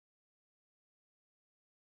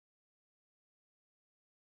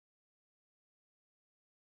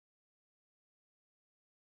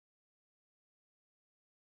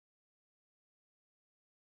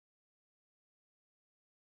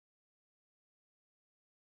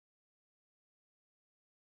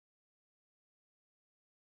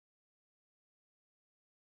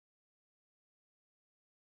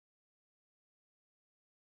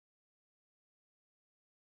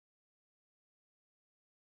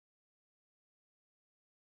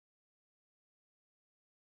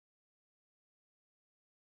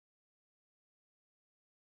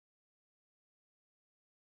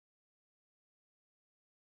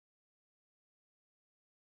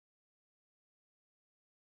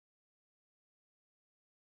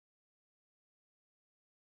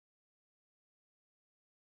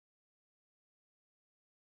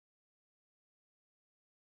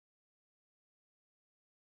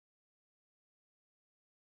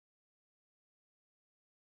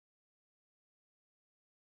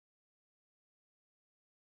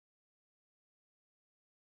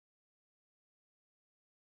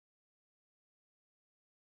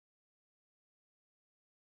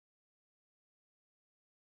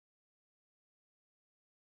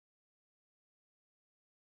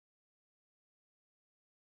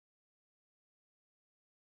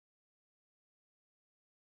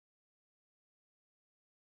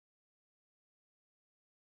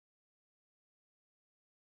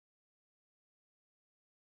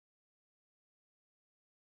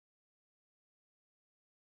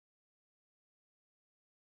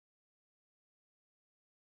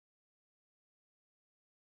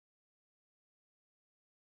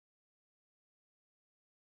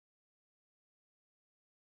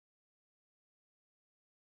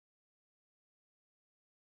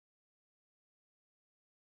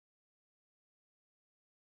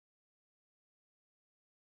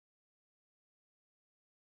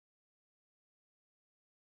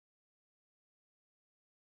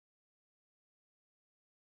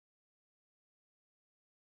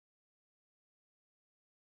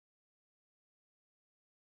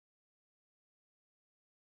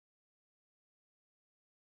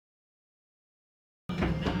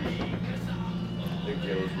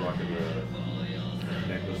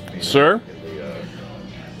Sir,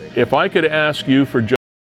 if I could ask you for just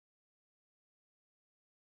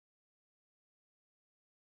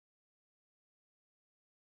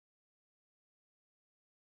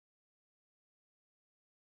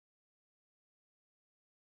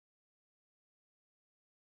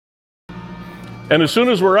and as soon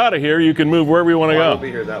as we're out of here, you can move wherever you want to go. I won't be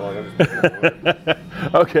here that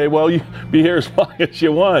long. Okay, well, you be here as long as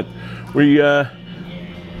you want. We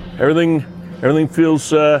everything feels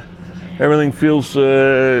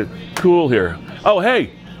cool here. Oh,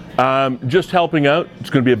 hey, just helping out. It's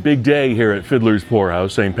going to be a big day here at Fiddler's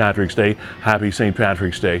Poorhouse, St. Patrick's Day. Happy St.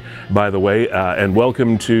 Patrick's Day, by the way, and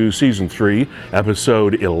welcome to Season 3,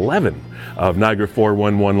 Episode 11 of Niagara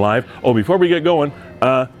 411 Live. Oh, before we get going,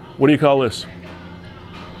 what do you call this?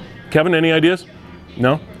 Kevin, any ideas?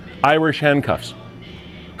 No? Irish handcuffs.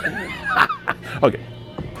 Okay.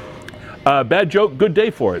 Bad joke, good day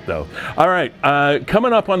for it though. All right,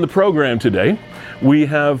 coming up on the program today, we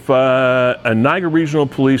have a Niagara Regional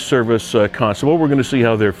Police Service constable. We're going to see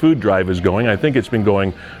how their food drive is going. I think it's been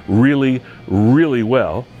going really, really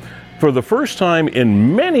well. For the first time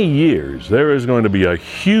in many years, there is going to be a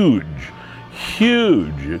huge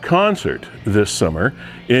concert this summer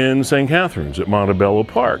in St. Catharines at Montebello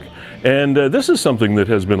Park. And this is something that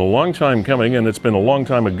has been a long time coming, and it's been a long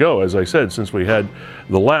time ago, as I said, since we had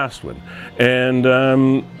the last one. And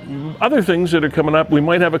other things that are coming up, we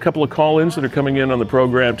might have a couple of call-ins that are coming in on the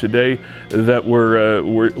program today that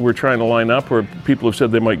we're trying to line up, where people have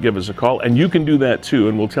said they might give us a call. And you can do that too,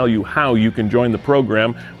 and we'll tell you how you can join the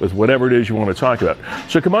program with whatever it is you want to talk about.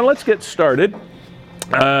 So come on, let's get started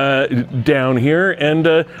down here. And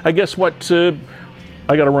I guess what...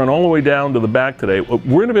 I got to run all the way down to the back today.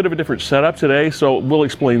 We're in a bit of a different setup today, so we'll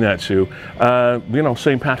explain that too.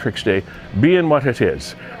 St. Patrick's Day being what it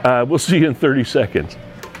is. We'll see you in 30 seconds.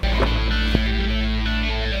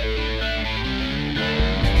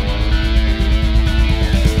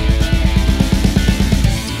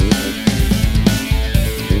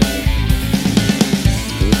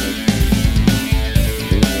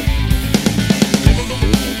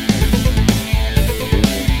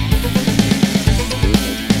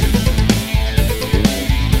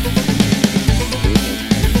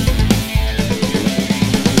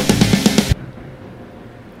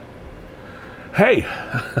 Hey,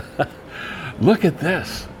 look at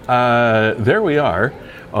this. There we are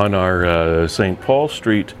on our St. Paul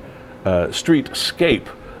Street streetscape,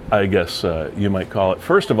 I guess you might call it.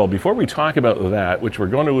 First of all, before we talk about that, which we're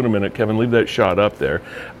going to in a minute, Kevin, leave that shot up there.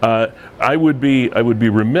 I would be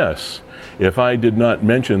remiss if I did not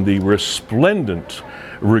mention the resplendent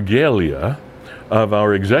regalia of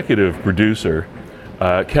our executive producer,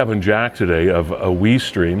 Kevin Jack, today of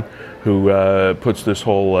WeStream, who puts this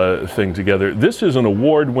whole thing together. This is an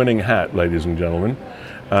award-winning hat, ladies and gentlemen.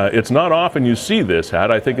 It's not often you see this hat.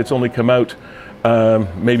 I think it's only come out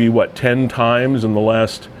maybe, 10 times in the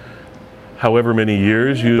last however many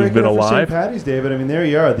years you've been alive. St. Patty's Day, but I mean, there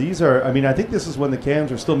you are. These are, I think this is when the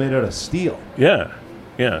cans are still made out of steel. Yeah,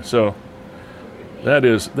 so that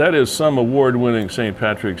is some award-winning St.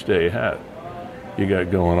 Patrick's Day hat you got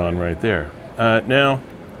going on right there. Now,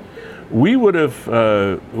 we would have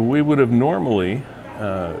normally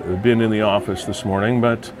been in the office this morning,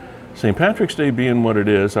 but St. Patrick's Day being what it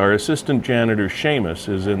is, our assistant janitor Seamus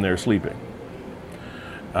is in there sleeping,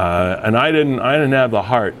 and I didn't have the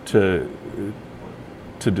heart to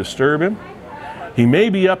disturb him. He may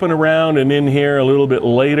be up and around and in here a little bit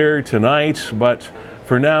later tonight, but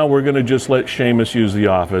for now we're going to just let Seamus use the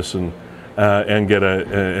office and get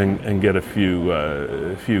a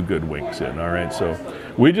few good winks in. All right, so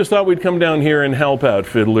we just thought we'd come down here and help out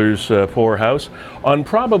Fiddler's Poorhouse on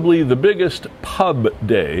probably the biggest pub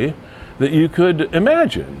day that you could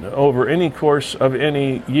imagine over any course of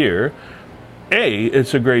any year.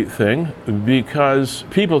 It's a great thing because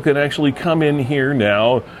people can actually come in here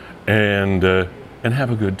now and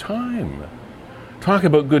have a good time. Talk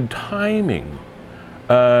about good timing.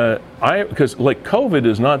 Because COVID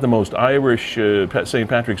is not the most Irish St.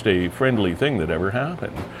 Patrick's Day friendly thing that ever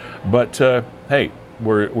happened, but hey,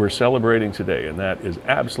 we're celebrating today, and that is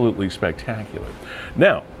absolutely spectacular.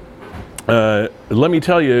 Now, let me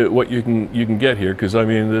tell you what you can get here, because I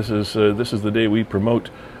mean this is the day we promote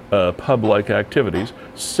pub-like activities,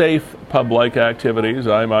 safe pub-like activities,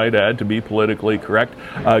 I might add, to be politically correct.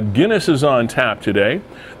 Guinness is on tap today.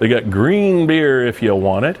 They got green beer if you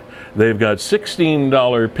want it. They've got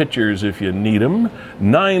 $16 pitchers if you need them,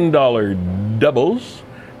 $9 doubles,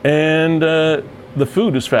 and the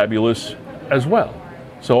food is fabulous as well.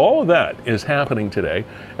 So all of that is happening today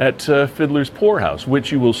at Fiddler's Poorhouse,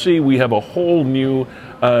 which you will see we have a whole new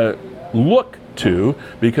look to,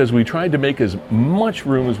 because we tried to make as much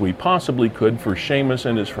room as we possibly could for Seamus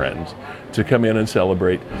and his friends to come in and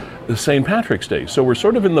celebrate the St. Patrick's Day. So we're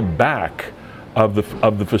sort of in the back of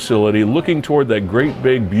the facility, looking toward that great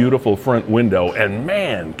big beautiful front window. And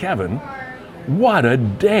man, Kevin, what a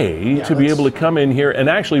day to be able to come in here. And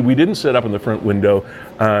actually, we didn't set up in the front window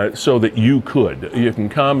so that you could. You can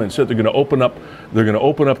come and sit. They're going to open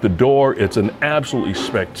up the door. It's an absolutely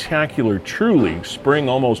spectacular, truly spring,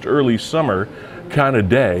 almost early summer kind of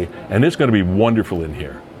day, and it's going to be wonderful in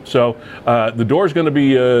here. So the door's going to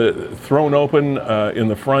be thrown open in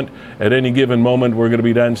the front at any given moment. We're going to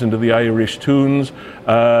be dancing to the Irish tunes,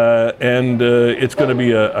 and it's going to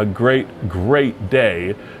be a great, great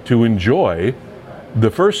day to enjoy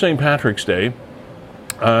the first St. Patrick's Day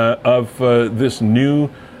of this new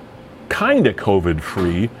kind of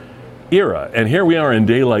COVID-free era. And here we are in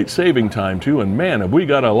daylight saving time too, and man, have we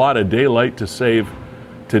got a lot of daylight to save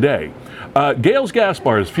today. Gales Gas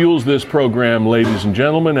Bars fuels this program, ladies and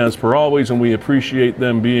gentlemen, as per always, and we appreciate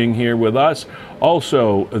them being here with us.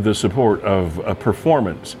 Also, the support of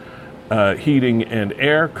Performance Heating and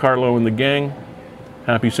Air. Carlo and the gang,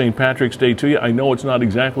 happy St. Patrick's Day to you. I know it's not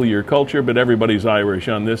exactly your culture, but everybody's Irish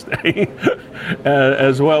on this day.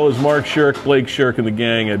 As well as Mark Shirk, Blake Shirk, and the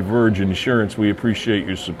gang at Verge Insurance. We appreciate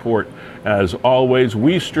your support as always.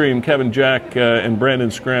 WeStream, Kevin Jack and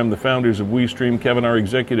Brandon Scram, the founders of WeStream. Kevin, our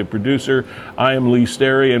executive producer. I am Lee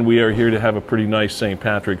Sterry, and we are here to have a pretty nice St.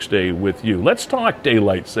 Patrick's Day with you. Let's talk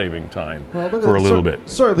daylight saving time for a little bit.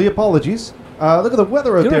 Sorry, Lee, apologies. Look at the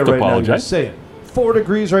weather out there right now. Apologize. Say it. 4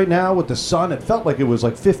 degrees right now with the sun. It felt like it was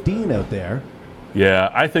like 15 out there.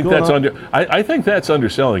 Yeah, I think I think that's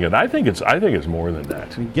underselling it. I think it's more than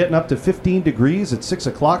that. Getting up to 15 degrees at 6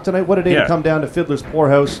 o'clock tonight. What a day to come down to Fiddler's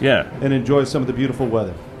Poorhouse and enjoy some of the beautiful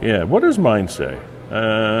weather. Yeah, what does mine say?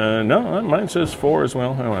 No, mine says 4 as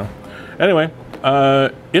well. Oh well. Anyway,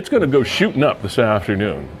 it's going to go shooting up this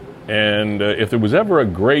afternoon. And if there was ever a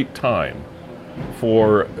great time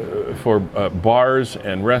for bars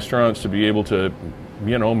and restaurants to be able to,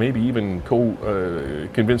 maybe even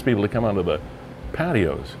convince people to come onto the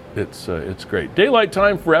patios, it's great. Daylight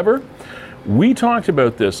time forever. We talked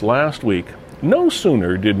about this last week. No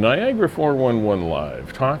sooner did Niagara 411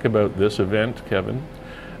 Live talk about this event, Kevin,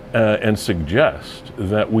 and suggest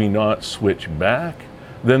that we not switch back,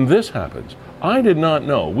 then this happens. I did not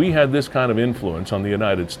know we had this kind of influence on the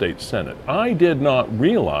United States Senate. I did not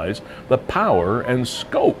realize the power and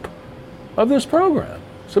scope of this program.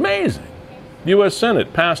 It's amazing. The U.S.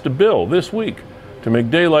 Senate passed a bill this week to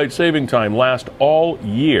make daylight saving time last all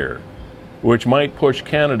year, which might push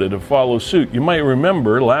Canada to follow suit. You might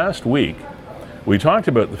remember last week we talked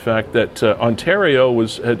about the fact that Ontario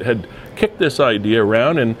had kicked this idea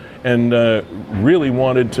around and really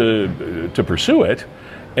wanted to pursue it.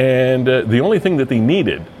 And the only thing that they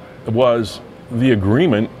needed was the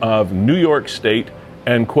agreement of New York State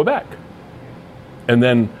and Quebec. And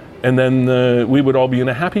then we would all be in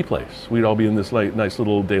a happy place. We'd all be in this nice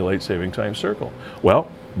little daylight saving time circle. Well,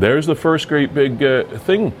 there's the first great big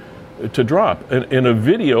thing to drop. In a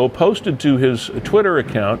video posted to his Twitter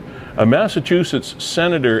account, a Massachusetts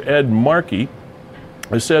Senator, Ed Markey,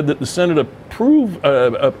 has said that the Senate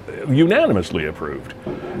unanimously approved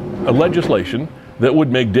a legislation that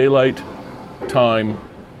would make daylight time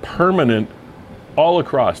permanent all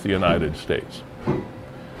across the United States.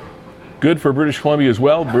 Good for British Columbia as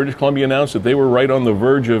well. British Columbia announced that they were right on the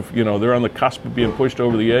verge of, they're on the cusp of being pushed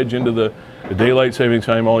over the edge into the daylight saving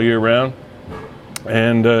time all year round,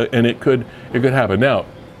 and it could happen. Now,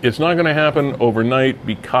 it's not going to happen overnight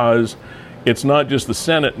because it's not just the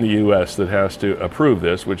Senate in the U.S. that has to approve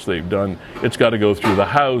this, which they've done. It's got to go through the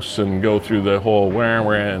House and go through the whole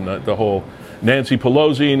and the whole. Nancy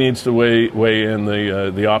Pelosi needs to weigh in,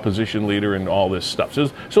 the opposition leader, and all this stuff. So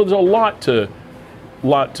there's a lot to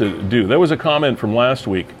do. There was a comment from last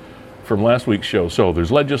week's show. So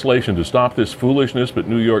there's legislation to stop this foolishness, but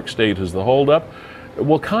New York State is the holdup.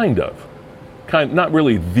 Well, kind of, not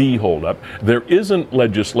really the holdup. There isn't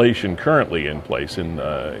legislation currently in place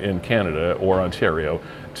in Canada or Ontario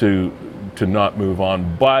to not move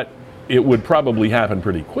on, but it would probably happen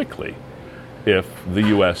pretty quickly if the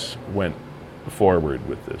U.S. went forward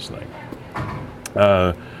with this thing.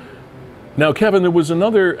 Now, Kevin, there was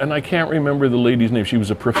another, and I can't remember the lady's name. She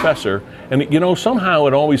was a professor, and somehow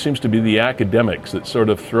it always seems to be the academics that sort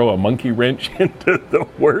of throw a monkey wrench into the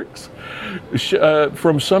works.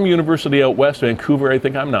 From some university out west, Vancouver, I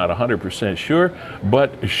think. I'm not 100% sure,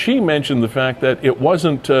 but she mentioned the fact that it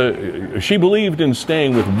wasn't. She believed in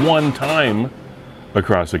staying with one time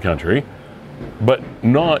across the country, but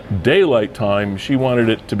not daylight time. She wanted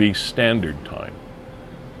it to be standard time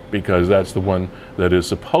because that's the one that is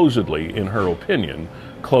supposedly, in her opinion,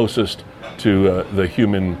 closest to the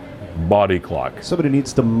human body clock. Somebody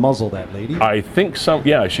needs to muzzle that lady. I think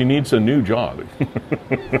she needs a new job.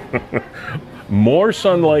 More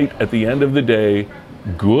sunlight at the end of the day,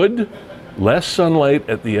 good. Less sunlight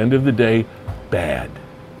at the end of the day, bad.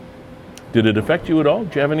 Did it affect you at all?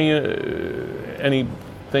 Do you have anything?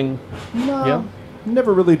 No, yeah?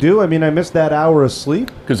 Never really do. I mean, I missed that hour of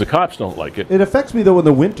sleep. Because the cops don't like it. It affects me, though, in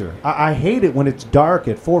the winter. I hate it when it's dark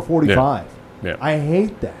at 4:45. Yeah. I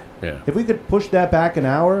hate that. Yeah. If we could push that back an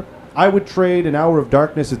hour, I would trade an hour of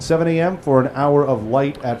darkness at 7 a.m. for an hour of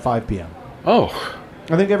light at 5 p.m. Oh.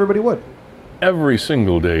 I think everybody would. Every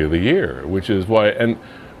single day of the year, which is why, and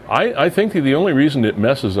I think that the only reason it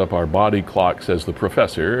messes up our body clocks, as the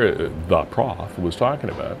professor, the prof, was talking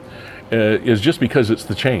about, is just because it's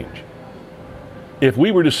the change. If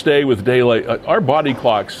we were to stay with daylight, our body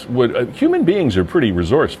clocks would, human beings are pretty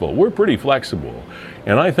resourceful. We're pretty flexible.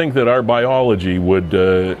 And I think that our biology would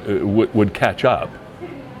catch up,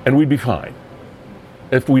 and we'd be fine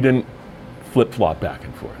if we didn't flip-flop back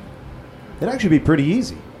and forth. It'd actually be pretty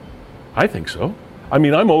easy. I think so. I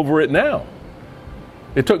mean, I'm over it now.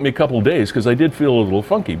 It took me a couple of days because I did feel a little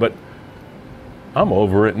funky, but I'm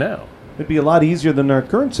over it now. It'd be a lot easier than our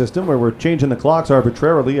current system where we're changing the clocks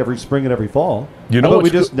arbitrarily every spring and every fall. You know, but we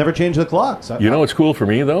just never change the clocks. You know what's cool for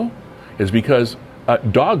me, though, is because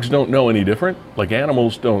dogs don't know any different. Like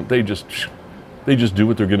animals don't. They just do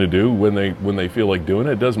what they're going to do when they feel like doing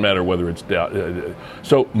it. It doesn't matter whether it's...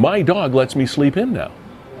 So my dog lets me sleep in now.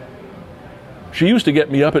 She used to get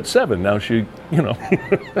me up at 7. Now she,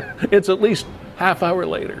 it's at least half hour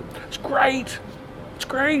later. It's great. It's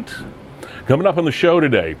great. Coming up on the show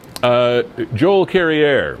today, Joel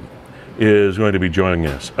Carriere is going to be joining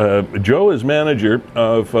us. Joe is manager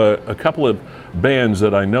of a couple of bands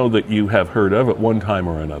that I know that you have heard of at one time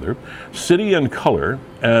or another, City and Color,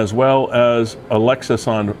 as well as Alexis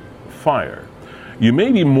on Fire. You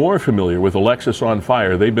may be more familiar with Alexis on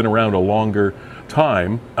Fire. They've been around a longer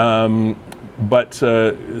time. But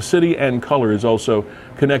City and Color is also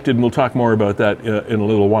connected, and we'll talk more about that in a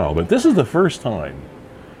little while. But this is the first time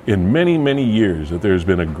in many, many years that there's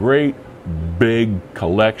been a great big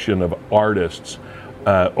collection of artists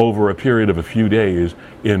over a period of a few days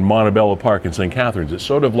in Montebello Park in St. Catharines. It's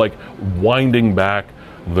sort of like winding back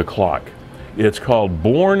the clock. It's called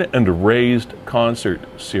Born and Raised Concert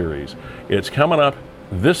Series. It's coming up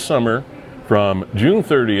this summer from June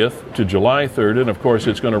 30th to July 3rd, and of course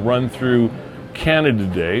it's going to run through Canada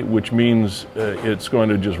Day, which means it's going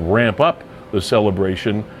to just ramp up the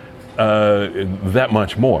celebration that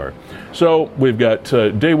much more. So we've got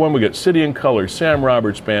day one, we got City and Color, Sam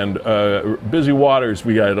Roberts Band, Busy Waters,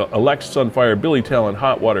 we got Alexis on Fire, Billy Talent,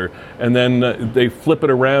 Hot Water, and then they flip it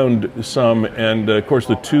around some, and of course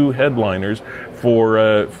the two headliners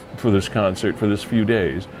for this concert, for this few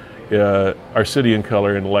days, are City and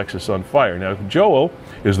Color and Alexis on Fire. Now, Joel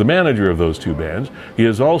is the manager of those two bands. He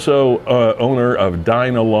is also owner of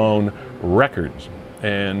Dine Alone Records,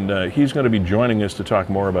 and he's going to be joining us to talk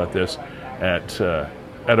more about this at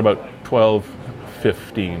about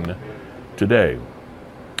 12:15 today.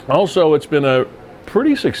 Also, it's been a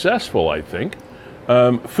pretty successful, I think,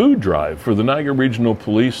 food drive for the Niagara Regional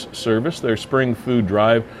Police Service. Their spring food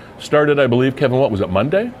drive started, I believe, Kevin, what was it,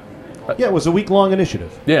 Monday? Yeah, it was a week-long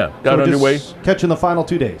initiative. Yeah, got underway. Catching the final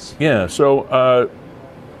 2 days. Yeah, so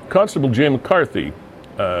Constable Jay McCarthy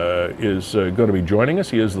is going to be joining us.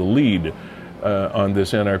 He is the lead on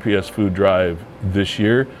this NRPS food drive this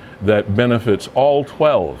year that benefits all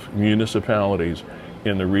 12 municipalities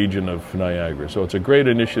in the region of Niagara. So it's a great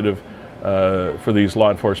initiative for these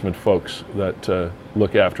law enforcement folks that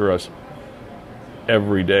look after us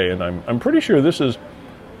every day. And I'm pretty sure this is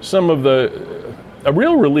some of a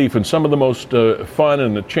real relief and some of the most fun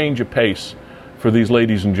and a change of pace for these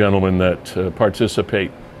ladies and gentlemen that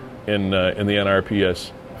participate in the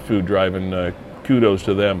NRPS food drive, and kudos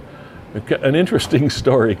to them. An interesting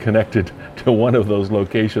story connected to one of those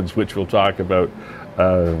locations, which we'll talk about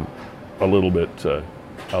a little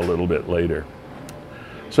bit later.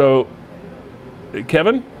 So,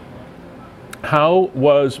 Kevin, how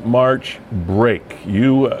was March break?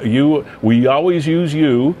 We always use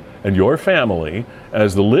you and your family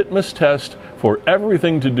as the litmus test for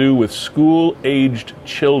everything to do with school-aged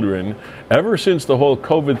children ever since the whole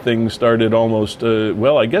COVID thing started almost,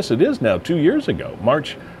 I guess it is now 2 years ago,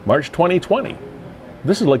 March 2020.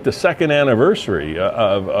 this is like the second anniversary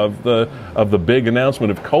of the big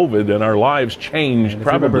announcement of COVID, and our lives changed If you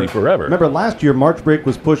probably forever. Remember last year, March break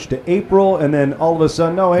was pushed to April, and then all of a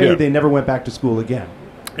sudden, Yeah. they never went back to school again.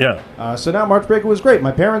 Yeah. So now March break was great.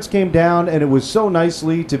 My parents came down, and it was so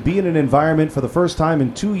nicely to be in an environment for the first time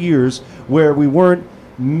in 2 years where we weren't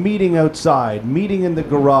meeting outside, meeting in the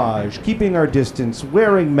garage, keeping our distance,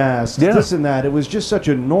 wearing masks, Yeah. this and that. It was just such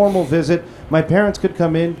a normal visit. My parents could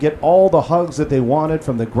come in, get all the hugs that they wanted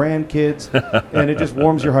from the grandkids, and it just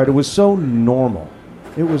warms your heart. It was so normal.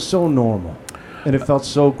 It was so normal, and it felt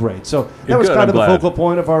so great. So that was Good, kind I'm of the glad. focal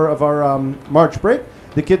point of our March break.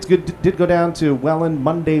 The kids did go down to Welland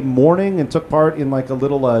Monday morning and took part in like a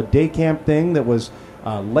little day camp thing that was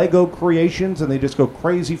Lego creations, and they just go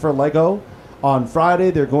crazy for Lego. On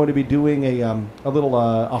Friday, they're going to be doing a little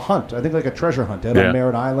a hunt. I think like a treasure hunt out Yeah. on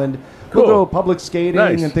Merritt Island. Cool. We'll go public skating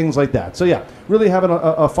Nice. and things like that. So yeah, really having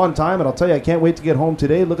a fun time. And I'll tell you, I can't wait to get home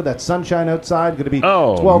today. Look at that sunshine outside. Going to be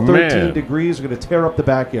Oh, 12, 13 man. degrees. We're going to tear up the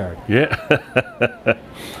backyard. Yeah.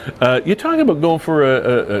 You're talking about going for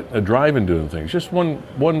a drive and doing things. Just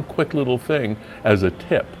one quick little thing as a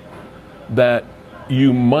tip that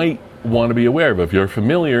you might want to be aware of. If you're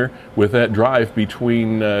familiar with that drive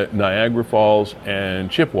between Niagara Falls and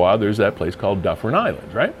Chippewa, there's that place called Dufferin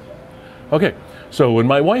Island, right? Okay, so when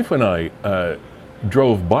my wife and I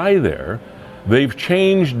drove by there, they've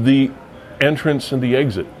changed the entrance and the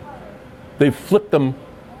exit. They've flipped them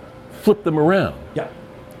around. Yeah.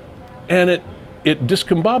 And it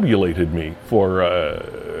discombobulated me for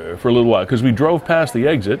a little while, because we drove past the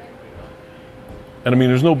exit, and I mean,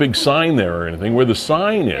 there's no big sign there or anything. Where the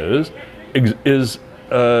sign is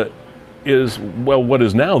well, what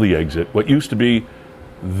is now the exit, what used to be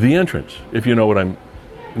the entrance, if you know what I'm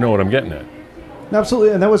getting at.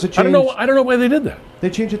 Absolutely, and that was a change. I don't know why they did that.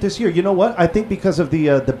 They changed it this year. You know what? I think because of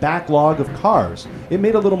the backlog of cars, it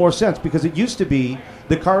made a little more sense, because it used to be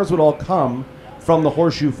the cars would all come from the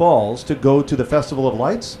Horseshoe Falls to go to the Festival of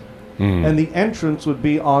Lights, and the entrance would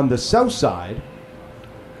be on the south side.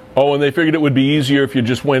 Oh, and they figured it would be easier if you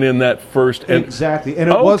just went in that first. Exactly, and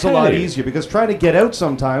it was a lot Okay. easier, because trying to get out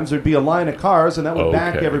sometimes there'd be a line of cars, and that would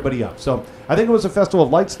back Okay. everybody up. So I think it was a Festival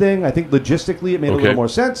of Lights thing. I think logistically it made a Okay. little more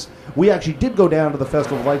sense. We actually did go down to the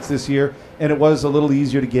Festival of Lights this year, and it was a little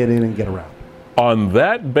easier to get in and get around. On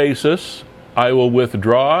that basis, I will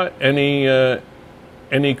withdraw any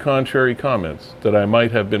contrary comments that I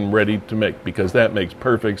might have been ready to make, because that makes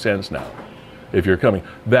perfect sense now. If you're coming,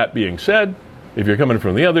 that being said, if you're coming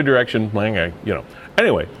from the other direction,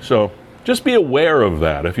 Anyway, so just be aware of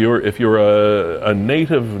that. If you're a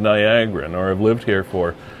native Niagaran or have lived here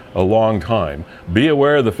for a long time, be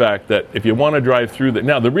aware of the fact that if you want to drive through there,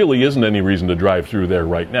 now there really isn't any reason to drive through there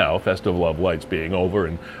right now, Festival of Lights being over,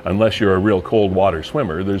 and unless you're a real cold water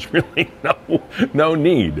swimmer, there's really no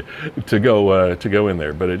need to go in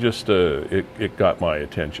there. But it just it got my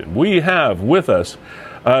attention. We have with us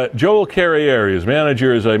Joel Carriere is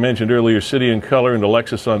manager, as I mentioned earlier, City and Color and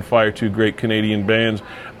Alexis on Fire, two great Canadian bands,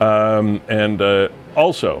 and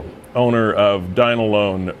also owner of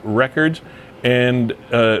Dynalone Records. And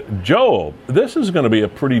Joel, this is going to be a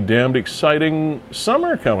pretty damned exciting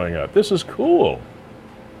summer coming up. This is cool.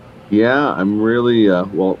 Yeah, I'm really,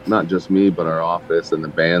 well, not just me, but our office and the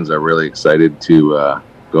bands are really excited to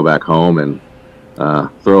go back home and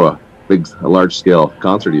throw a large-scale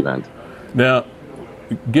concert event. Now,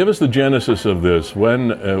 give us the genesis of this.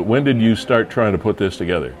 When did you start trying to put this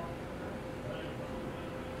together?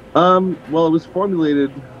 Well, it was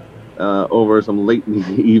formulated over some late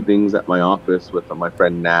evenings at my office with my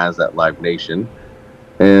friend Naz at Live Nation.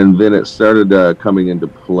 And then it started coming into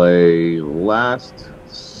play last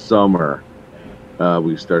summer.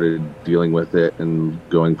 We started dealing with it and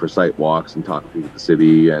going for site walks and talking with the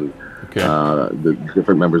city and the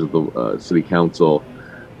different members of the city council,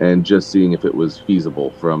 and just seeing if it was feasible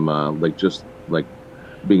from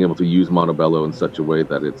being able to use Montebello in such a way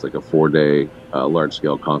that it's like a 4-day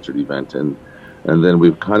large-scale concert event. And then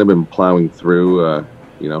we've kind of been plowing through,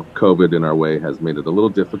 COVID in our way has made it a little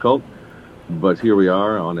difficult, but here we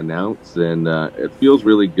are unannounced, and it feels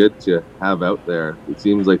really good to have out there. It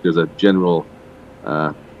seems like there's a general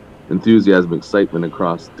enthusiasm, excitement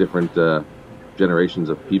across different generations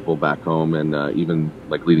of people back home, and even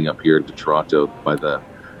like leading up here to Toronto by the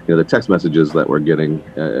text messages that we're getting.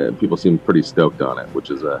 People seem pretty stoked on it, which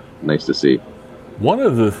is nice to see. One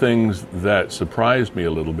of the things that surprised me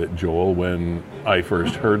a little bit, Joel, when I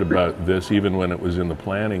first heard about this, even when it was in the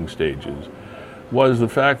planning stages, was the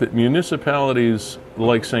fact that municipalities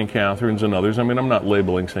like St. Catharines and others, I mean, I'm not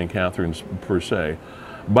labeling St. Catharines per se,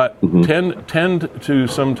 but tend to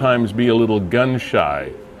sometimes be a little gun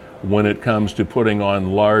shy when it comes to putting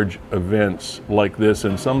on large events like this,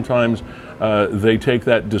 and sometimes they take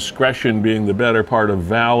that discretion being the better part of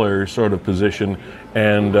valor sort of position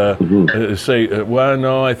and say, well,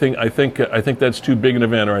 no, I think that's too big an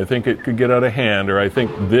event, or I think it could get out of hand, or I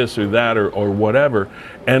think this or that, or whatever.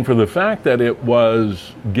 And for the fact that it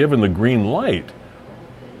was given the green light,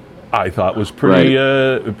 I thought was pretty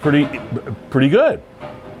good.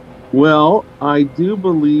 Well, I do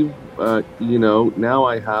believe, now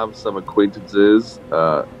I have some acquaintances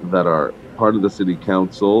that are part of the city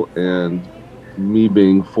council, and me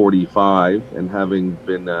being 45 and having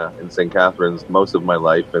been in St. Catharines most of my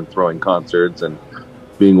life and throwing concerts and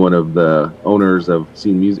being one of the owners of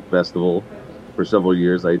Scene Music Festival for several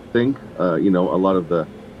years, I think, a lot of the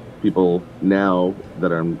people now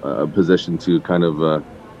that are in a position to kind of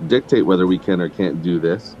dictate whether we can or can't do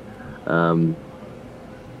this,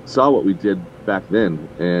 saw what we did back then,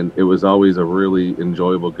 and it was always a really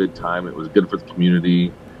enjoyable, good time. It was good for the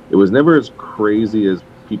community. It was never as crazy as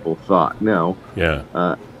people thought. Now, yeah,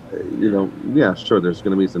 sure, there's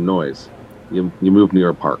going to be some noise. You move near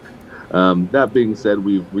a park. That being said,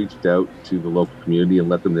 we've reached out to the local community and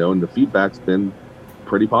let them know, and the feedback's been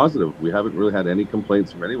pretty positive. We haven't really had any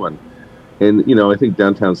complaints from anyone. And, I think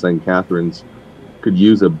downtown St. Catharines could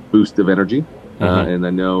use a boost of energy. And I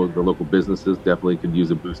know the local businesses definitely could use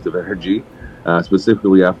a boost of energy,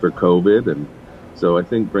 specifically after COVID. And so I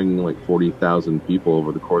think bringing like 40,000 people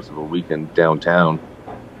over the course of a weekend downtown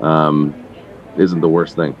isn't the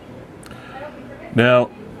worst thing. Now,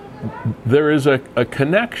 there is a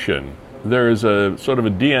connection. There is a sort of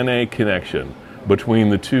a DNA connection between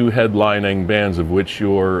the two headlining bands, of which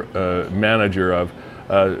you're manager of,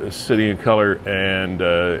 City and Color and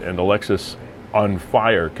Alexis on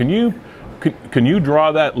Fire. Can you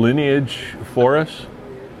draw that lineage for us?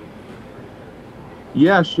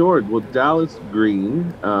 Yeah, sure. Well, Dallas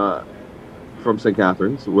Green from St.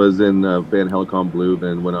 Catharines was in band Helicon Blue,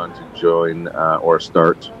 then went on to join or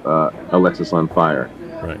start Alexis on Fire.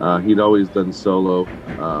 Right. He'd always done solo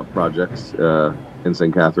projects in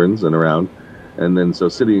St. Catharines and around. And then so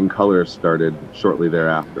City and Color started shortly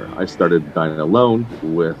thereafter. I started Dine Alone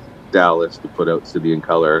with Dallas to put out City and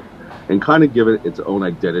Color and kind of give it its own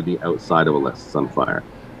identity outside of Alexis on Fire.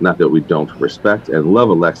 Not that we don't respect and love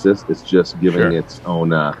Alexis, it's just giving its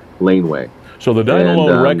own laneway. So the Dine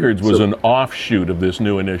Alone Records was an offshoot of this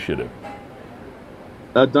new initiative.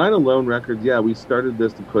 Dine Alone Records, yeah, we started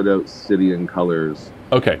this to put out City and Colors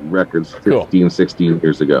records 15, 16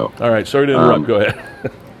 years ago. All right, sorry to interrupt, go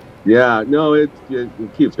ahead. Yeah, no, it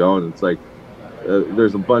keeps going. It's like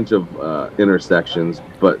there's a bunch of intersections,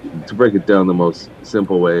 but to break it down, the most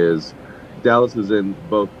simple way is Dallas is in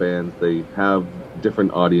both bands. They have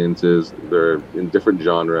different audiences. They're in different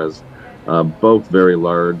genres, both very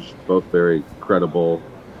large, both very credible,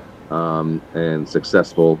 and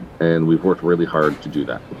successful. And we've worked really hard to do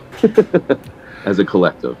that as a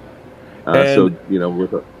collective. And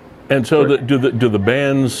so, do the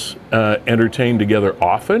bands entertain together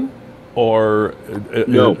often, or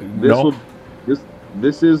no?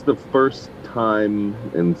 This is the first time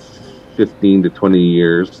in 15 to 20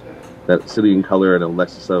 years that City and Color and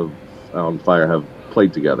Alexis on Fire have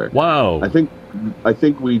played together. Wow! I think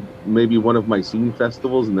we maybe one of my scene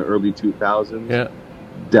festivals in the early 2000s. Yeah.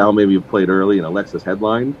 Dal maybe played early and Alexis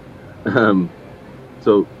headlined. This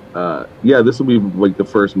will be like the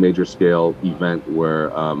first major scale event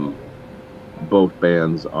where both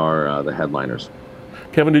bands are the headliners.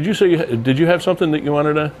 Kevin, did you have something that you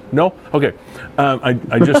wanted to? No? Okay.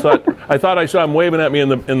 I just thought I saw him waving at me in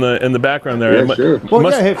the background there. Yeah, sure. Well,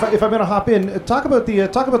 if I'm going to hop in, talk about the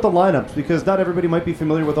lineups, because not everybody might be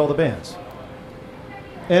familiar with all the bands.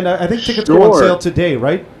 And I think tickets go on sale today,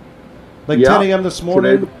 right? Like 10 a.m. this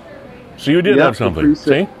morning. Today. So you did have something.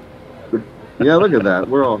 See? Yeah, look at that.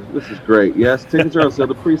 This is great. Yes, tickets are on sale.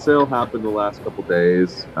 The pre-sale happened the last couple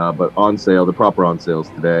days, but on sale, the proper on sales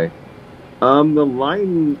today. The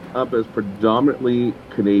lineup is predominantly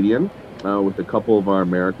Canadian, with a couple of our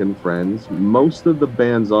American friends. Most of the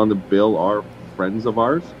bands on the bill are friends of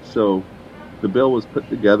ours, so the bill was put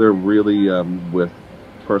together really with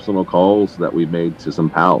personal calls that we made to some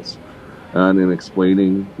pals, and in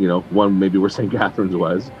explaining, one, maybe where St. Catharines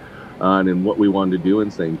was, and in what we wanted to do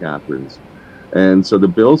in St. Catharines. And so the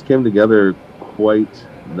bills came together quite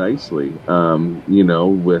nicely,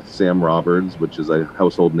 with Sam Roberts, which is a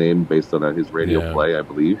household name based on his radio play, I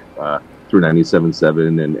believe, through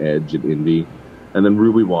 97.7 and Edge and Indie. And then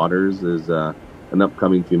Ruby Waters is an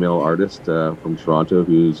upcoming female artist from Toronto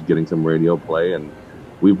who's getting some radio play. And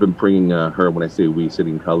we've been bringing her, when I say we,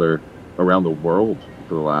 City and Color, around the world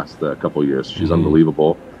for the last couple of years. She's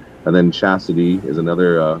unbelievable. And then Chastity is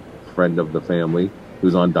another friend of the family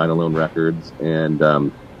who's on Dine Alone Records, and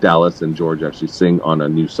Dallas and George actually sing on a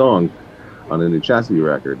new song on a new Chastity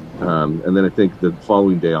record. And then I think the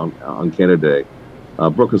following day on Canada Day,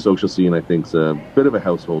 Brooklyn Social Scene, I think, is a bit of a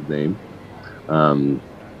household name.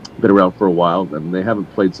 Been around for a while, and they haven't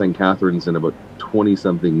played St. Catharines in about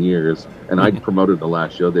 20-something years. And I promoted the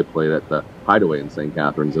last show they played at the Hideaway in St.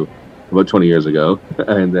 Catharines about 20 years ago.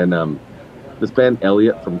 And then this band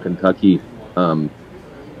Elliott from Kentucky,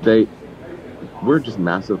 we're just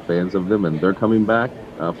massive fans of them, and they're coming back.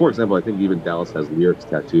 For example, I think even Dallas has lyrics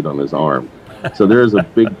tattooed on his arm. So there is a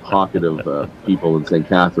big pocket of people in St.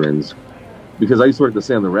 Catharines, because I used to work the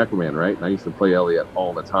Sam the Record Man, right? And I used to play Elliott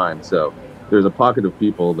all the time. So there's a pocket of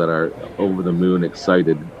people that are over the moon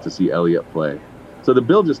excited to see Elliott play. So the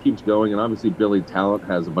bill just keeps going, and obviously Billy Talent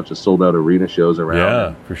has a bunch of sold-out arena shows around.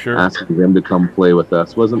 Yeah, for sure. Asking them to come play with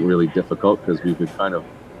us wasn't really difficult, because we've been kind of,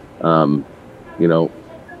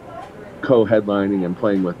 co-headlining and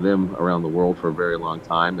playing with them around the world for a very long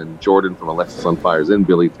time. And Jordan from Alexisonfire is in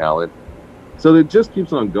Billy Talent. So it just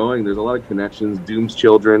keeps on going. There's a lot of connections. Doom's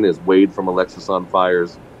Children is Wade from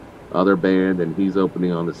Alexisonfire's other band, and he's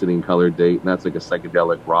opening on the City and Color date, and that's like a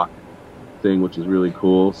psychedelic rock thing, which is really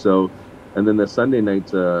cool. So, and then the Sunday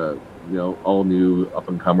nights, all new up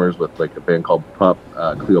and comers with like a band called Pup,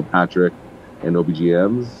 Cleopatra, and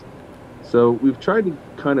OBGMs. So we've tried to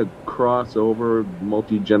kind of cross over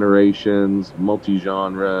multi-generations,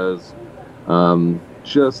 multi-genres,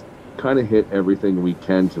 just kind of hit everything we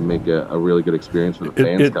can to make a really good experience for the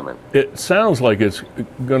fans coming. It sounds like it's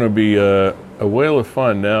going to be a whale of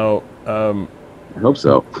fun. Now, I hope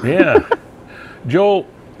so. Yeah. Joel,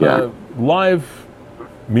 Yeah. live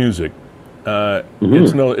music,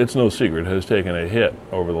 it's no secret, has taken a hit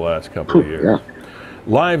over the last couple of years. Yeah.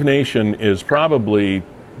 Live Nation is probably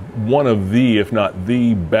one of the, if not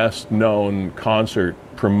the best known concert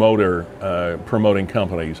promoting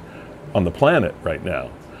companies on the planet right now.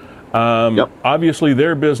 Obviously,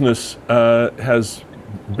 their business has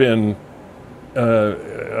been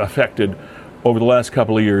affected over the last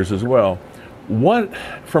couple of years as well. What,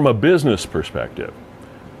 from a business perspective,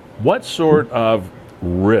 what sort of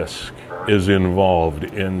risk is involved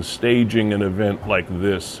in staging an event like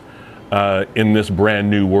this in this brand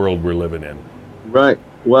new world we're living in? Right.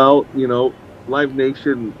 Well, Live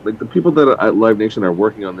Nation, like the people that are at Live Nation are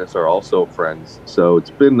working on this are also friends. So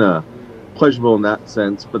it's been pleasurable in that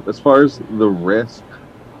sense. But as far as the risk,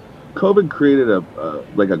 COVID created a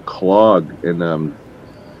clog in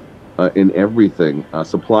everything,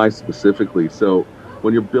 supply specifically. So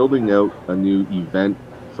when you're building out a new event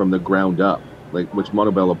from the ground up, like which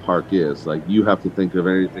Montebello Park is, like you have to think of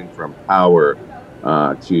everything from power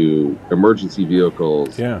to emergency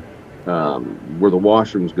vehicles. Yeah. Where the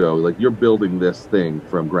washrooms go, like you're building this thing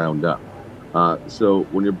from ground up. So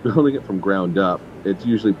when you're building it from ground up, it's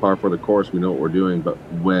usually par for the course. We know what we're doing, but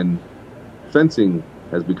when fencing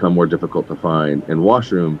has become more difficult to find, and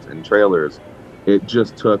washrooms and trailers, it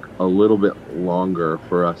just took a little bit longer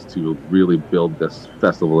for us to really build this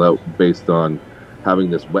festival out based on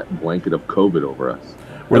having this wet blanket of COVID over us.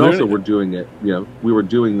 We're doing it, we were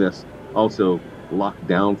doing this also locked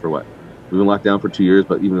down for what? We've been locked down for 2 years,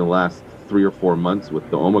 but even the last 3 or 4 months with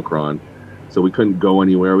the Omicron, so we couldn't go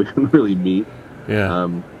anywhere. We couldn't really meet. Yeah.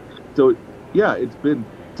 It's been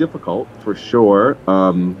difficult for sure.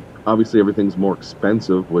 Obviously, everything's more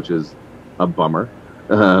expensive, which is a bummer.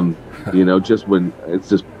 Just when it's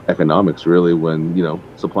just economics, really. When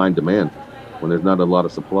supply and demand, when there's not a lot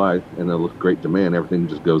of supply and a great demand, everything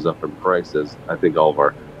just goes up in price. As I think all of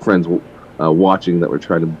our friends watching that we're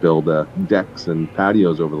trying to build decks and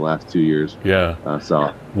patios over the last 2 years. Yeah.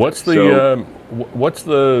 So what's the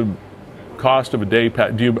cost of a day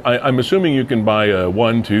pass? I'm assuming you can buy a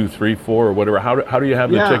 1, 2, 3, 4 or whatever. How do you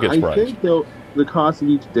have the tickets priced? I think the cost of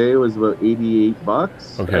each day was about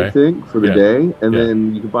 $88. Okay. I think for the day, and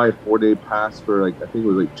then you can buy a 4-day pass for I think it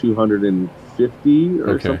was $250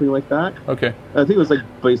 or something like that. Okay. I think it was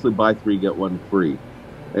basically buy 3 get 1 free,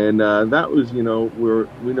 and that was we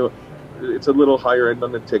know. It's a little higher end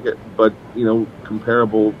on the ticket, but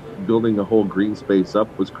comparable. Building a whole green space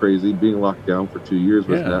up was crazy. Being locked down for 2 years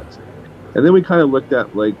was nuts. And then we kind of looked at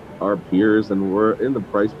our peers, and we're in the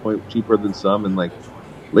price point cheaper than some. And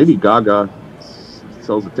Lady Gaga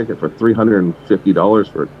sells a ticket for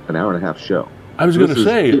 $350 for an hour and a half show. I was going to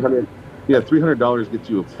say, $300 gets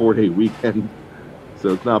you a 4-day weekend, so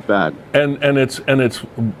it's not bad. And it's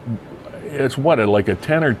what, like a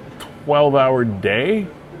 10 or 12-hour day?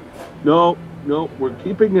 No, we're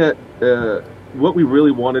keeping it. What we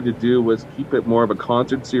really wanted to do was keep it more of a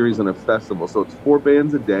concert series than a festival. So it's 4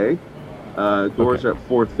 bands a day, Doors are at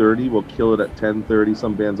 4:30. We'll kill it at 10:30.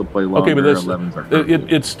 Some bands will play longer. Okay, but this 11s are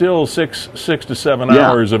it's still six to 7 Yeah.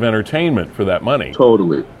 hours of entertainment for that money.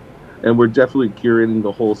 Totally. And we're definitely curating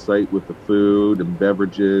the whole site with the food and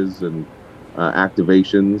beverages and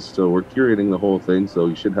activations. So we're curating the whole thing. So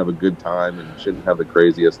you should have a good time and you shouldn't have the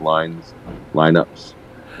craziest lineups.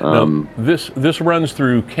 Now, this runs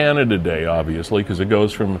through Canada Day, obviously, because it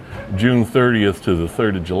goes from June 30th to the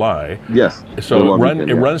 3rd of July. Yes. So the long weekend,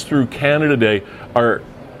 it yeah. runs through Canada Day.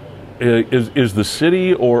 Is the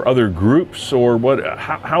city or other groups or what?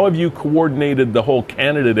 How have you coordinated the whole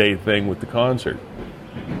Canada Day thing with the concert?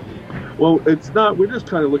 Well, it's not. We're just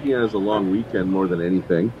kind of looking at it as a long weekend more than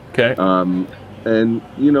anything. Okay. And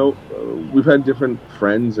we've had different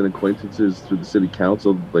friends and acquaintances through the city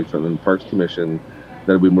council, like from the Parks Commission,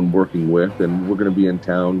 that we've been working with, and we're going to be in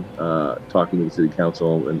town talking to the city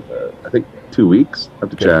council in I think 2 weeks. I have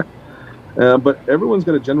to check. But everyone's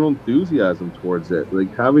got a general enthusiasm towards it.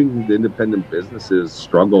 Like having the independent businesses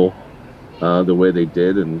struggle the way they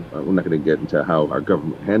did, and we're not going to get into how our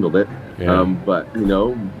government handled it. Yeah. But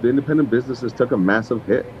the independent businesses took a massive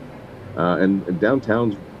hit, and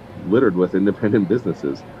downtown's littered with independent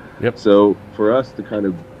businesses. Yep. So for us to kind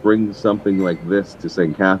of bring something like this to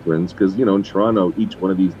St. Catharines, because in Toronto, each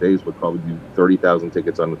one of these days would probably do 30,000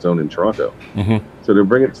 tickets on its own in Toronto. Mm-hmm. So to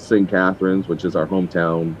bring it to St. Catharines, which is our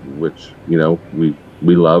hometown, which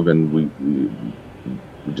we love and we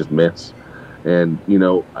just miss, and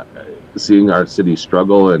seeing our city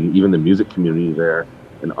struggle, and even the music community there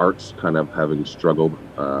and arts kind of having struggled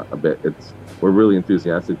a bit, we're really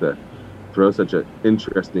enthusiastic to throw such an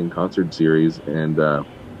interesting concert series, and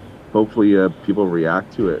hopefully people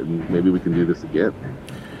react to it, and maybe we can do this again.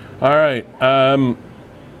 All right.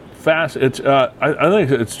 Fast. It's. I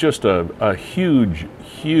think it's just a huge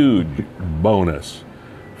bonus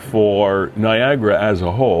for Niagara as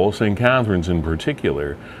a whole, St. Catharines in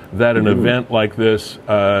particular, that an event like this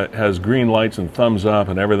has green lights and thumbs up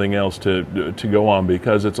and everything else to go on,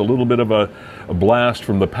 because it's a little bit of a blast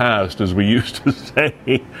from the past, as we used to say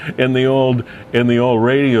in the old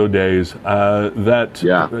radio days.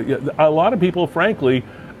 A lot of people, frankly,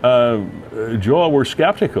 Joel, were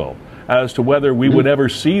skeptical as to whether we would ever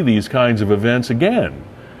see these kinds of events again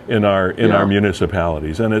in our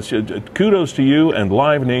municipalities. And it's kudos to you and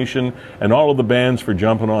Live Nation and all of the bands for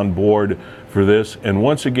jumping on board for this. And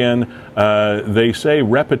once again, they say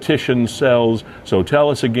repetition sells. So tell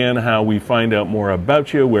us again how we find out more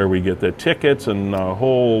about you, where we get the tickets, and the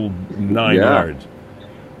whole 9 yards.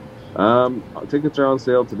 Tickets are on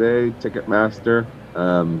sale today. Ticketmaster,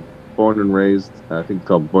 Born and Raised, I think it's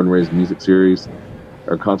called Born and Raised Music Series,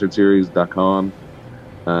 or concertseries.com,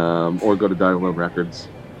 or go to Dynamo Records,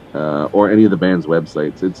 or any of the band's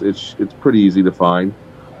websites. It's pretty easy to find.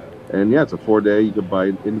 And it's a 4-day. You could buy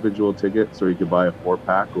individual tickets, or you could buy a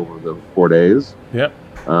 4-pack over the 4 days. Yep.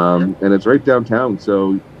 And it's right downtown,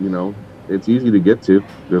 so it's easy to get to.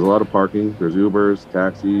 There's a lot of parking. There's Ubers,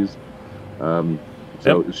 taxis.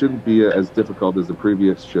 So it shouldn't be as difficult as the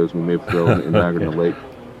previous shows we may have thrown in Niagara on the Lake.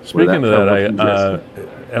 Speaking of that,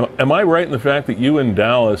 am I right in the fact that you and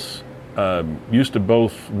Dallas used to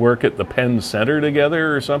both work at the Penn Center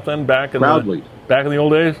together or something back in the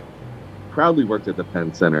old days? Proudly worked at the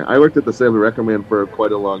Penn Center. I worked at the Sam the Record Man for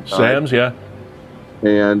quite a long time. Sam's, yeah.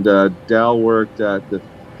 And Dal worked at the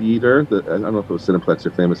theater. I don't know if it was Cineplex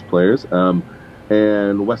or Famous Players.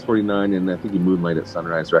 And West 49, and I think he moonlighted at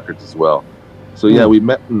Sunrise Records as well. So we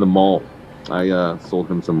met in the mall. I sold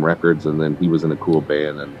him some records, and then he was in a cool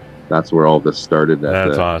band, and that's where all this started.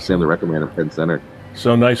 That's awesome. Sam the Record Man at Penn Center.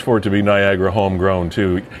 So nice for it to be Niagara homegrown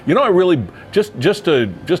too. I really just a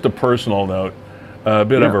personal note, a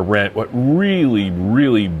bit of a rant. What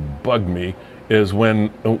really bugged me is when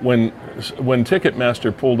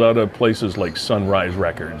Ticketmaster pulled out of places like Sunrise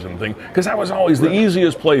Records and things, because that was always the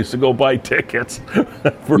easiest place to go buy tickets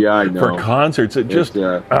for concerts. It just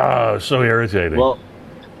so irritating. Well,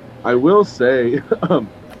 I will say,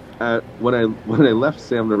 when I left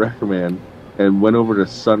Sam the Record Man and went over to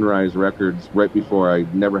Sunrise Records right before I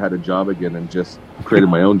never had a job again and just created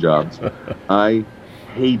my own jobs, I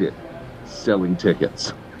hated selling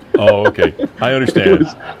tickets. Oh, okay. I understand. It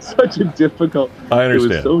was such a difficult. I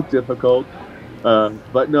understand. It was so difficult.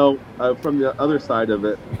 But no, from the other side of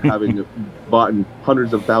it, having bought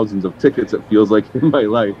hundreds of thousands of tickets, it feels like in my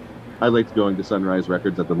life, I liked going to Sunrise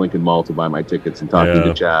Records at the Lincoln Mall to buy my tickets and talking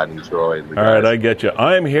to Chad and Troy. And the guys. All right, I get you.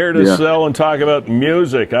 I'm here to sell and talk about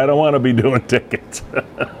music. I don't want to be doing tickets.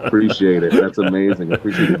 Appreciate it. That's amazing. I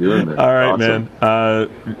appreciate you doing this. All right, man.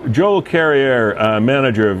 Joel Carrier,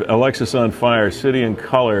 manager of Alexis on Fire, City and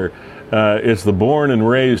Color. It's the Born and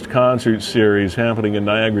Raised concert series happening in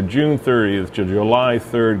Niagara, June 30th to July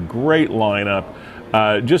 3rd. Great lineup.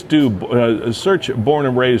 Just do search Born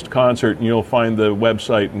and Raised concert, and you'll find the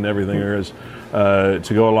website and everything there is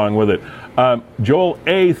to go along with it. Joel,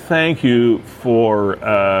 thank you for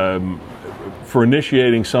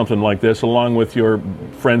initiating something like this, along with your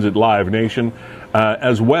friends at Live Nation,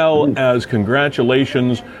 as well as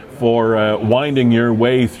congratulations for winding your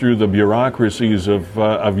way through the bureaucracies of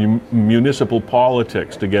municipal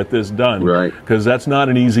politics to get this done. Right. Because that's not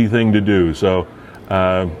an easy thing to do. So,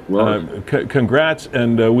 congrats,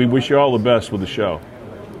 and we wish you all the best with the show.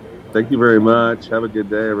 Thank you very much. Have a good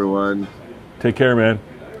day, everyone. Take care, man.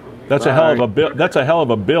 That's Bye. a hell of a bill. That's a hell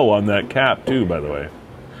of a bill on that cap, too, by the way.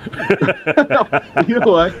 You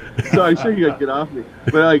know what? So I'm sure you gotta get off me.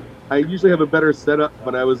 But I usually have a better setup,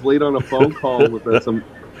 but I was late on a phone call with some.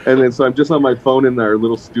 And then so I'm just on my phone in our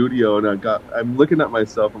little studio, and I'm looking at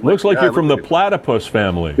myself. I'm Looks like "God, you're from the look platypus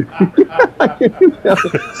family.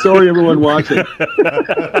 at-" Sorry, everyone watching.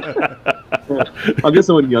 I'll get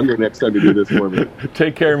someone younger next time to do this for me.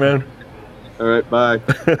 Take care, man. All right, bye.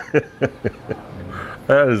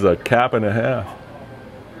 That is a cap and a half.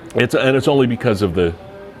 It's only because of the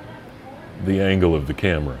angle of the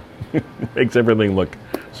camera. Makes everything look.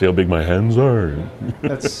 See how big my hands are.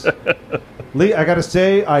 That's Lee. I got to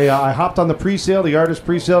say, I hopped on the pre-sale, the artist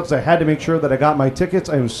pre-sale, because I had to make sure that I got my tickets.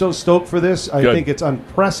 I am so stoked for this. I Good. think it's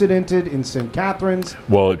unprecedented in St. Catharines.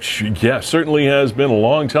 Well, it certainly has been a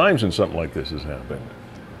long time since something like this has happened.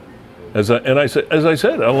 As I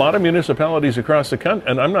said, a lot of municipalities across the country,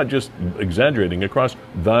 and I'm not just exaggerating, across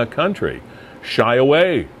the country, shy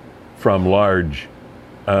away from large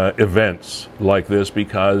events like this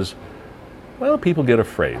because, well, people get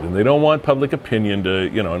afraid and they don't want public opinion to,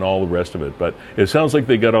 and all the rest of it. But it sounds like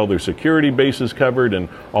they got all their security bases covered and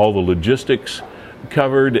all the logistics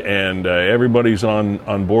covered, and everybody's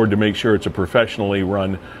on board to make sure it's a professionally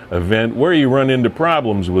run event. Where you run into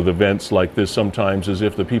problems with events like this sometimes is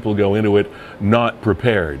if the people go into it not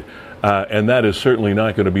prepared. And that is certainly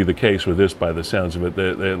not going to be the case with this by the sounds of it.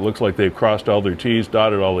 It looks like they've crossed all their T's,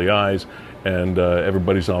 dotted all the I's, and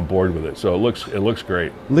everybody's on board with it. So it looks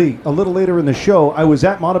great. Lee, a little later in the show, I was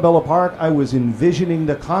at Montebello Park. I was envisioning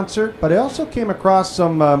the concert, but I also came across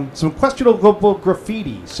some questionable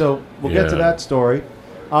graffiti. So we'll get to Yeah. that story.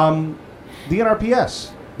 The NRPS,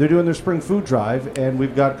 they're doing their spring food drive, and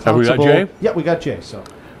we've got Have we got Constable. Jay? Yeah, we got Jay. So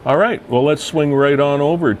All right, well, let's swing right on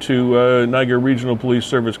over to Niagara Regional Police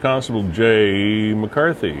Service Constable Jay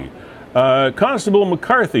McCarthy. Constable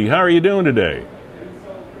McCarthy, how are you doing today?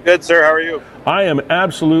 Good, sir. How are you? I am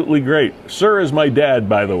absolutely great. Sir is my dad,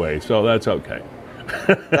 by the way, so that's okay.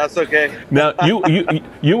 That's okay. Now,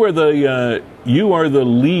 you are the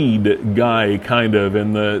lead guy, kind of,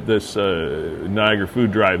 in this Niagara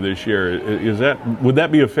Food Drive this year. Would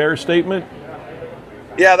that be a fair statement?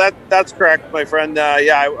 Yeah, that's correct, my friend.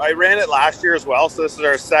 I ran it last year as well, so this is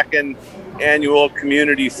our second annual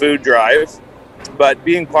community food drive. But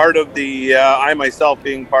being part of I myself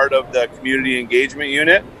being part of the community engagement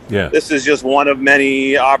unit, Yeah. this is just one of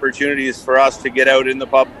many opportunities for us to get out in the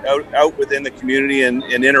out within the community and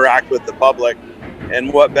interact with the public.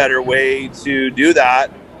 And what better way to do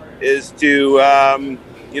that is to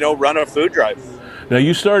run a food drive. Now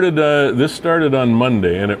you started. This started on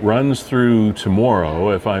Monday, and it runs through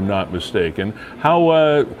tomorrow, if I'm not mistaken.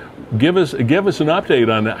 How? Give us an update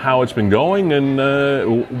on how it's been going and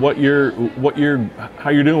how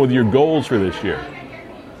you're doing with your goals for this year.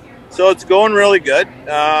 So it's going really good.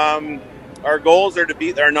 Our goals are to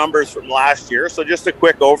beat our numbers from last year. So just a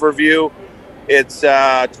quick overview. It's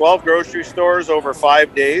 12 grocery stores over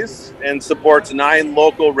 5 days and supports 9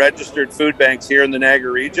 local registered food banks here in the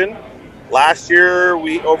Niagara region. Last year,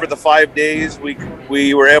 over the 5 days,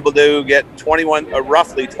 we were able to get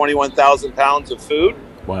roughly 21,000 pounds of food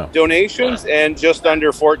donations and just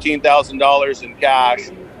under $14,000 in cash.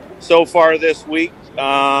 So far this week,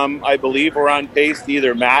 I believe we're on pace to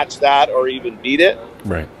either match that or even beat it.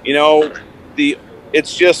 Right.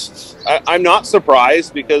 It's just I'm not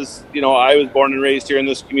surprised because I was born and raised here in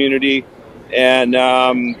this community, and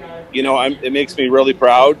it makes me really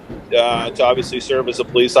proud to obviously serve as a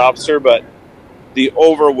police officer, but the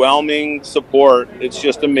overwhelming support, it's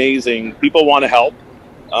just amazing. People want to help.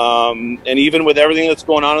 And even with everything that's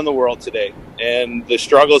going on in the world today and the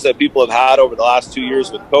struggles that people have had over the last 2 years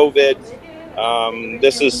with COVID,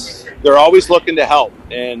 they're always looking to help.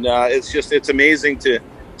 And it's amazing to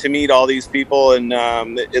meet all these people, and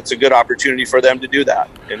it's a good opportunity for them to do that.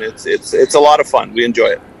 And it's a lot of fun. We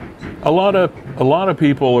enjoy it. A lot of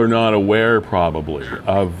people are not aware, probably,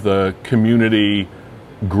 of the community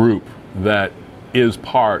group that is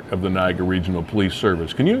part of the Niagara Regional Police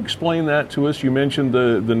Service. Can you explain that to us? You mentioned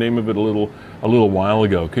the name of it a little while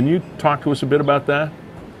ago. Can you talk to us a bit about that?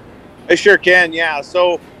 I sure can. Yeah.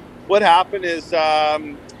 So what happened is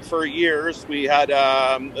for years we had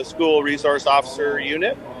a school resource officer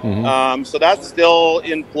unit. So that's still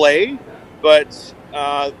in play, but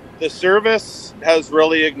the service has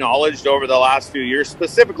really acknowledged over the last few years,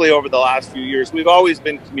 specifically over the last few years, we've always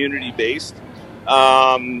been community based.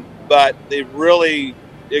 But they really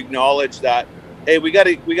acknowledge that, hey, we got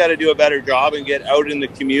to do a better job and get out in the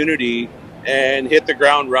community and hit the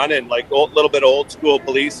ground running, like a little bit old school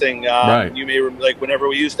policing. Right. You may like whenever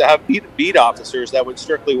we used to have beat officers that would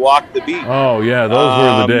strictly walk the beat. Oh yeah, those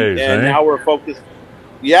were the days. And now we're focused.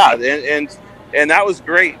 Yeah, and that was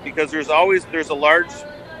great because there's a large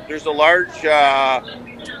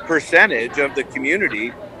percentage of the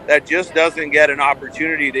community that just doesn't get an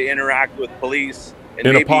opportunity to interact with police. And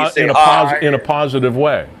in a positive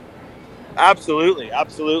way. Absolutely,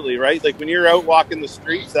 right? Like when you're out walking the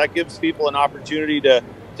streets, that gives people an opportunity to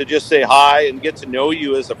just say hi and get to know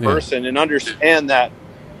you as a person and understand that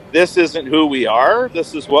this isn't who we are.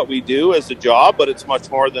 This is what we do as a job, but it's much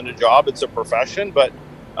more than a job. It's a profession. But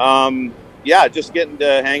just getting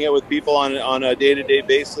to hang out with people on a day-to-day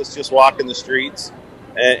basis, just walking the streets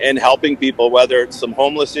and helping people, whether it's some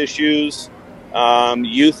homeless issues,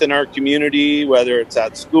 youth in our community, whether it's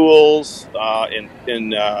at schools,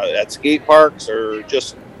 at skate parks, or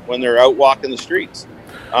just when they're out walking the streets.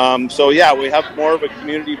 We have more of a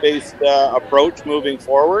community-based approach moving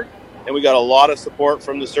forward, and we got a lot of support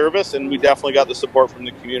from the service, and we definitely got the support from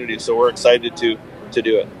the community. So we're excited to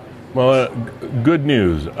do it. Well, good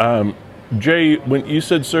news. Jay, when you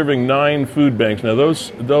said serving 9 food banks, now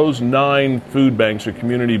those 9 food banks or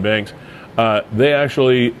community banks, they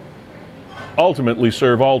actually ultimately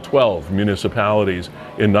serve all 12 municipalities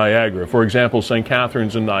in Niagara. For example, St.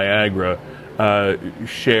 Catharines and Niagara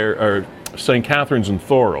St. Catharines and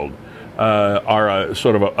Thorold are a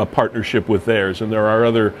sort of a partnership with theirs, and there are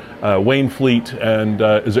other Waynfleet and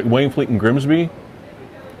is it Waynfleet and Grimsby?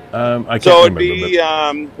 I can't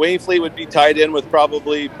remember. Waynfleet would be tied in with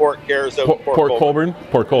probably Port Cares out Port Colborne.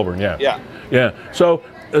 Port Colborne, yeah. Yeah. So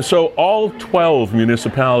all 12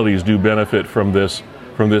 municipalities do benefit from this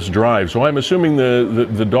drive. So I'm assuming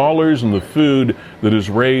the dollars and the food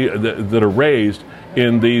that are raised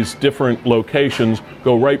in these different locations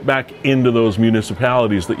go right back into those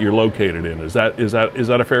municipalities that you're located in. Is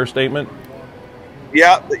that a fair statement?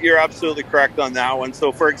 Yeah, you're absolutely correct on that one.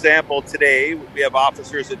 So, for example, today we have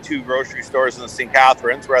officers at 2 grocery stores in St.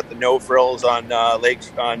 Catharines. We're at the No Frills on Lake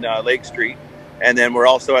Street, and then we're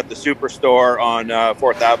also at the Superstore on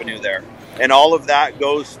 4th Avenue there. And all of that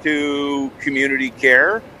goes to community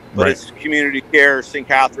care, but It's community care, St.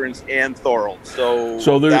 Catharines and Thorold. So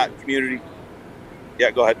that community.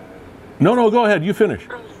 Yeah, go ahead. No, go ahead. You finish.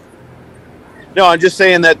 No, I'm just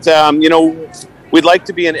saying that we'd like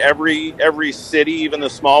to be in every city, even the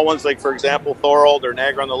small ones, like for example Thorold or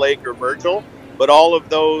Niagara-on-the-Lake or Virgil. But all of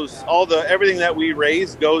those, everything that we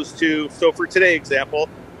raise goes to. So for today, example,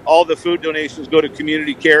 all the food donations go to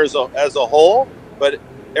community care as a whole, but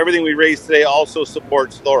everything we raise today also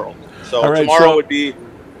supports Thorold. So tomorrow would be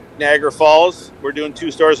Niagara Falls. We're doing 2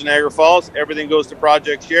 stores in Niagara Falls. Everything goes to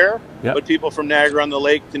Project Share, but people from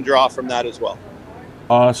Niagara-on-the-Lake can draw from that as well.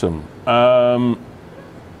 Awesome.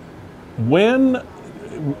 When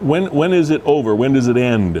is it over? When does it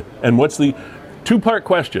end? And what's the 2-part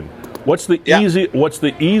question? What's the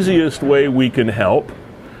easiest way we can help?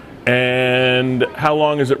 And how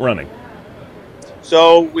long is it running?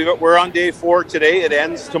 So we're on day 4 today. It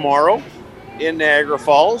ends tomorrow in Niagara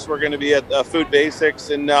Falls. We're going to be at Food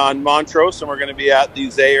Basics on Montrose, and we're going to be at the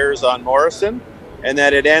Zayers on Morrison. And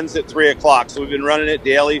then it ends at 3 o'clock. So we've been running it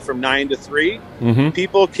daily from 9 to 3. Mm-hmm.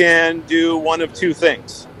 People can do one of 2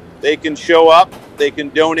 things. They can show up. They can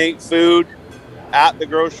donate food at the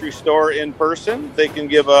grocery store in person. They can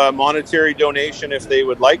give a monetary donation if they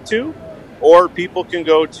would like to. Or people can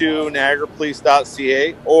go to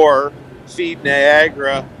niagarapolice.ca or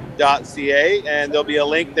feedniagara.ca, and there'll be a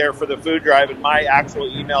link there for the food drive, and my actual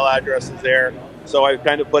email address is there. So I've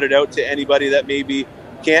kind of put it out to anybody that maybe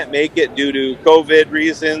can't make it due to COVID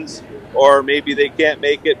reasons, or maybe they can't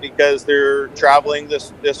make it because they're traveling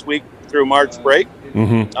this week through March break.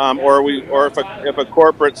 Mm-hmm. Or if a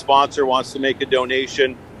corporate sponsor wants to make a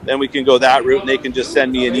donation, then we can go that route, and they can just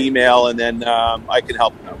send me an email, and then I can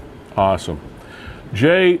help them out. Awesome,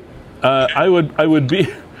 Jay. I would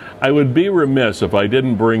be remiss if I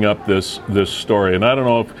didn't bring up this story, and I don't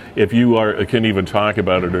know if you can even talk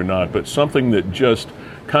about it or not, but something that just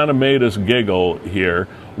kind of made us giggle here.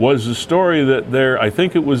 was the story that I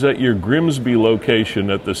think it was at your Grimsby location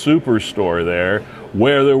at the Superstore there,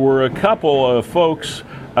 where there were a couple of folks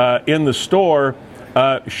in the store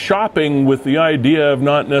shopping with the idea of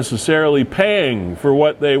not necessarily paying for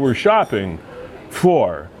what they were shopping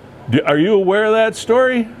for. Are you aware of that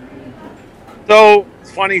story? So,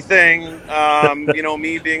 funny thing,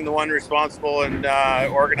 me being the one responsible and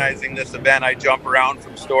organizing this event, I jump around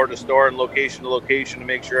from store to store and location to location to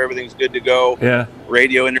make sure everything's good to go. Yeah.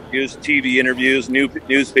 Radio interviews, TV interviews,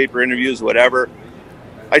 newspaper interviews, whatever.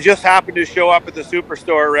 I just happened to show up at the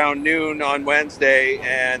Superstore around noon on Wednesday,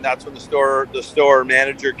 and that's when the store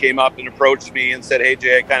manager came up and approached me and said, "Hey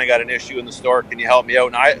Jay, I kind of got an issue in the store. Can you help me out?"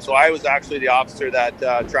 And I was actually the officer that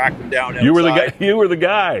tracked him down outside. You were the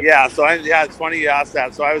guy. Yeah. So it's funny you asked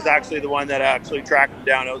that. So I was actually the one that actually tracked him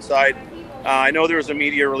down outside. I know there was a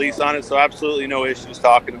media release on it, so absolutely no issues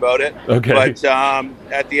talking about it. Okay. But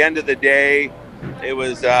at the end of the day, it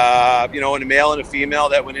was, a male and a female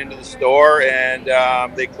that went into the store, and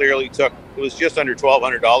they clearly took, it was just under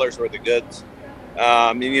 $1,200 worth of goods.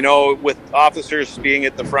 With officers being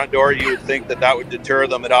at the front door, you would think that would deter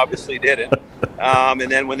them. It obviously didn't. And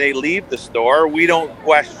then when they leave the store, we don't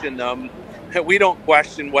question them. We don't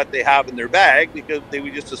question what they have in their bag because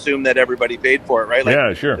we just assume that everybody paid for it, right? Like,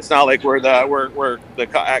 yeah, sure. It's not like we're at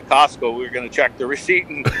Costco. We're going to check the receipt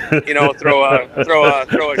and throw a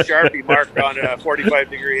Sharpie mark on a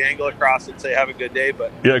 45-degree angle across it and say have a good day.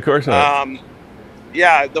 But yeah, of course not.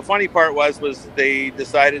 The funny part was they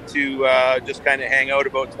decided to just kind of hang out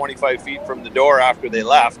about 25 feet from the door after they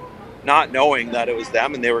left, not knowing that it was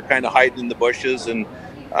them, and they were kind of hiding in the bushes and.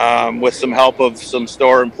 With some help of some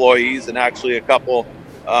store employees and actually a couple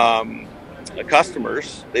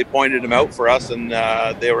customers, they pointed them out for us, and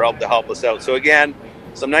they were able to help us out. So again,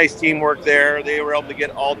 some nice teamwork there. They were able to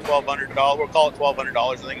get all $1,200. We'll call it $1,200.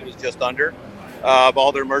 I think it was just under of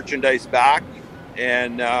all their merchandise back.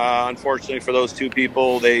 And unfortunately for those two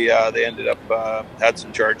people, they ended up had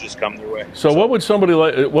some charges come their way. So what would somebody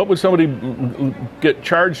get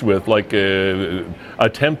charged with? Like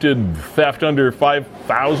attempted theft under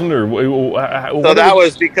 $5,000 or? So that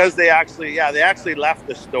was because they actually left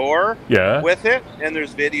the store with it, and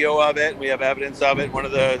there's video of it. We have evidence of it. One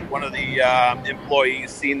of the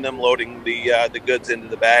employees seen them loading the goods into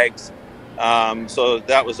the bags. So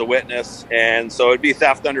that was a witness, and so it'd be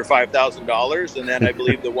theft under $5,000. And then I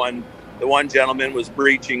believe the one gentleman was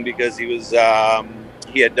breaching because he was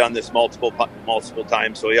he had done this multiple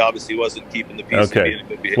times, so he obviously wasn't keeping the peace. Okay. And being a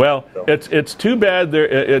good behavior, well, so. it's too bad.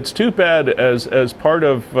 It's too bad as part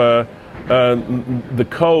of the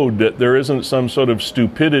code that there isn't some sort of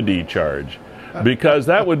stupidity charge, because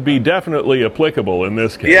that would be definitely applicable in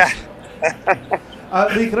this case. Yeah.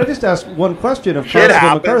 Lee, can I just ask one question of Constable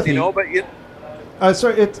happens, McCarthy? But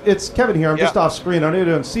sorry, it's Kevin here. I'm just off screen. I know you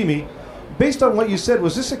don't see me. Based on what you said,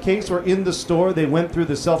 was this a case where in the store they went through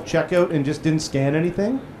the self-checkout and just didn't scan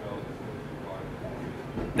anything?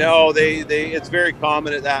 No, it's very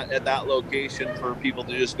common at that location for people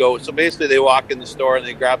to just go. So basically, they walk in the store and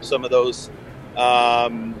they grab some of those, not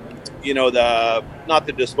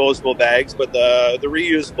the disposable bags, but the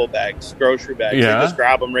reusable bags, grocery bags. Yeah. They just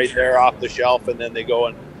grab them right there off the shelf, and then they go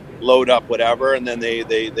and load up whatever, and then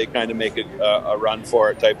they kind of make a run for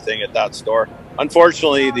it type thing at that store.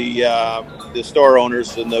 Unfortunately, the store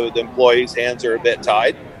owners and the employees' hands are a bit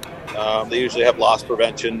tied. They usually have loss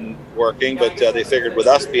prevention working, but they figured with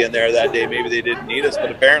us being there that day, maybe they didn't need us. But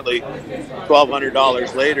apparently,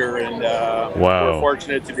 $1,200 later, and wow. We're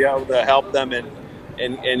fortunate to be able to help them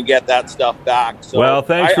and get that stuff back. So well,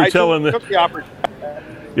 thanks for telling took the opportunity.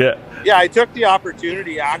 Yeah, I took the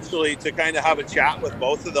opportunity actually to kind of have a chat with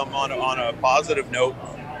both of them on a positive note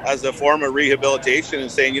as a form of rehabilitation and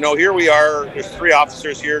saying, here we are, there's 3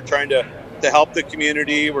 officers here trying to help the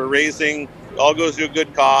community. We're raising, all goes to a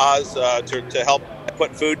good cause to help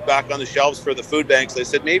put food back on the shelves for the food banks. I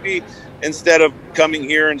said, maybe instead of coming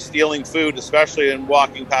here and stealing food, especially and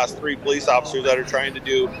walking past 3 police officers that are trying to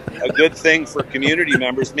do a good thing for community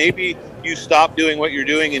members, maybe you stop doing what you're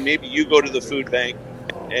doing and maybe you go to the food bank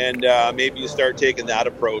and maybe you start taking that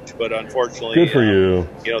approach. But unfortunately, good for you.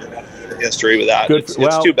 The history with that, it's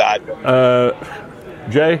too bad.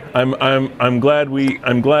 Jay, I'm glad we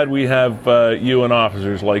have you and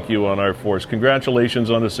officers like you on our force. Congratulations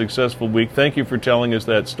on a successful week. Thank you for telling us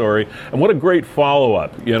that story. And what a great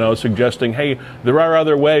follow-up, suggesting, hey, there are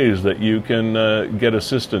other ways that you can get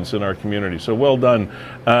assistance in our community. So well done.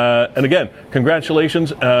 And again,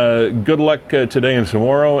 congratulations. Good luck today and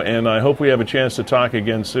tomorrow. And I hope we have a chance to talk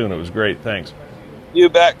again soon. It was great. Thanks. You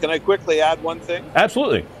bet. Can I quickly add one thing?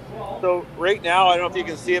 Absolutely. So right now, I don't know if you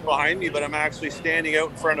can see it behind me, but I'm actually standing out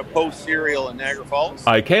in front of Post Cereal in Niagara Falls.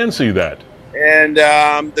 I can see that. And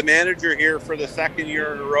the manager here for the second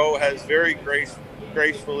year in a row has very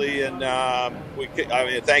gracefully, and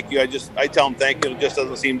thank you. I tell him thank you. It just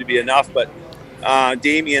doesn't seem to be enough. But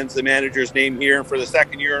Damien's the manager's name here, and for the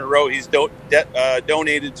second year in a row, he's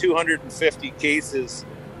donated 250 cases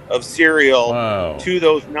of cereal to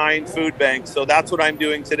those 9 food banks. So that's what I'm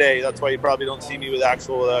doing today. That's why you probably don't see me with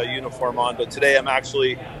actual uniform on. But today I'm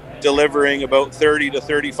actually delivering about 30 to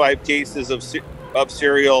 35 cases of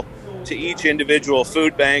cereal to each individual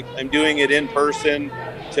food bank. I'm doing it in person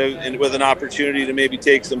and with an opportunity to maybe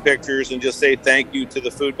take some pictures and just say thank you to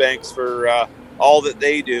the food banks for all that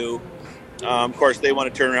they do. Of course, they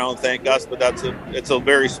want to turn around and thank us, but it's a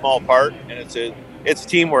very small part, and it's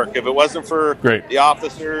teamwork. If it wasn't for the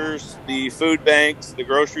officers, the food banks, the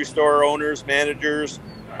grocery store owners, managers,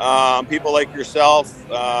 people like yourself,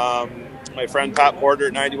 my friend Pat Porter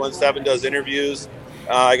at 91.7 does interviews.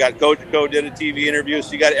 I got Coach Co did a TV interview.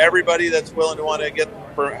 So you got everybody that's willing to want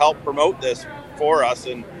to help promote this for us.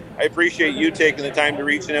 And I appreciate you taking the time to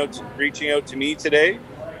reaching out to me today.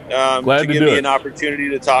 Glad to give me an opportunity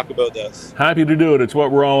to talk about this. Happy to do it. It's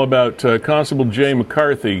what we're all about. Constable Jay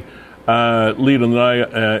McCarthy, leading the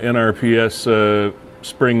NRPS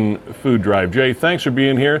Spring Food Drive. Jay, thanks for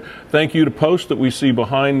being here. Thank you to Post that we see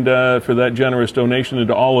behind for that generous donation, and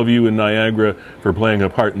to all of you in Niagara for playing a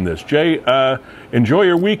part in this. Jay, enjoy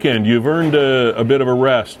your weekend. You've earned a bit of a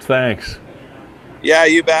rest. Thanks. Yeah,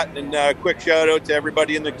 you bet. And quick shout out to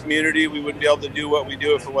everybody in the community. We wouldn't be able to do what we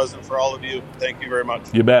do if it wasn't for all of you. Thank you very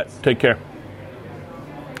much. You bet. Take care.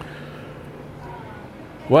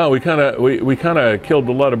 Well, we kind of killed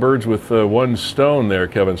a lot of birds with one stone there,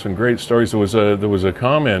 Kevin. Some great stories. There was a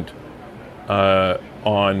comment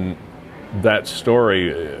on that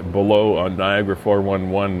story below on Niagara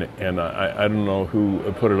 411, and I don't know who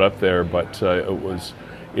put it up there, but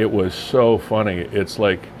it was so funny. It's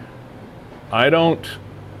like, I don't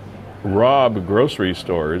rob grocery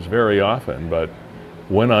stores very often, but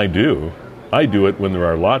when I do it when there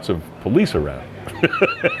are lots of police around.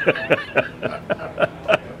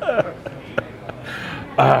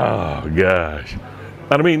 Oh gosh.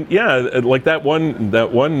 I mean, yeah, like that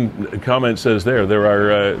one comment says there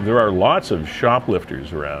are lots of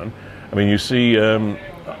shoplifters around. I mean, you see,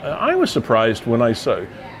 I was surprised when I saw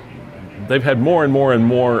they've had more and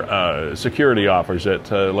more security offers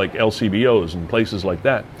at like LCBOs and places like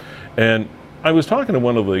that. And I was talking to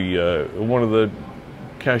one of the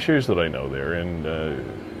cashiers that I know there, and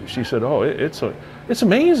she said, "Oh, it's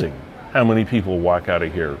amazing how many people walk out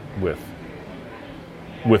of here with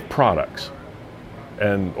products,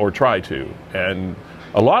 or try to, and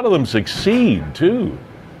a lot of them succeed too.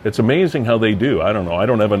 It's amazing how they do. I don't know. I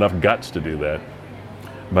don't have enough guts to do that."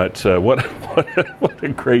 But what a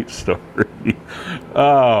great story.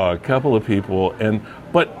 Oh, a couple of people.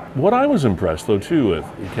 But what I was impressed, though, too, with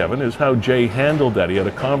Kevin, is how Jay handled that. He had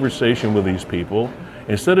a conversation with these people.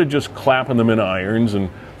 Instead of just clapping them in irons and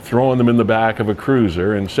throwing them in the back of a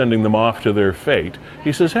cruiser and sending them off to their fate,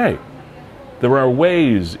 he says, hey, there are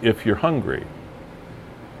ways, if you're hungry,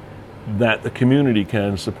 that the community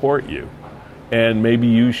can support you. And maybe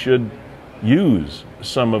you should use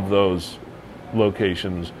some of those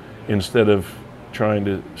locations instead of trying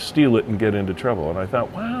to steal it and get into trouble. And I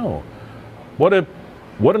thought, wow, what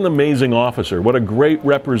an amazing officer, what a great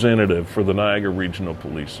representative for the Niagara Regional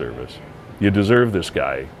Police Service. You deserve this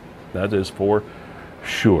guy. That is for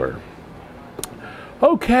sure.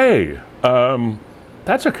 Okay,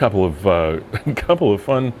 that's a couple of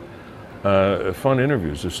fun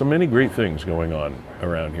interviews. There's so many great things going on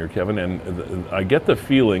around here, Kevin, and I get the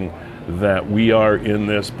feeling that we are in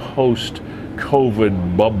this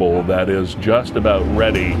post-COVID bubble that is just about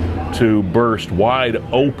ready to burst wide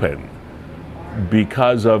open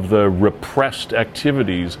because of the repressed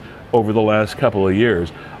activities over the last couple of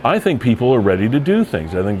years. I think people are ready to do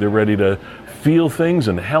things. I think they're ready to feel things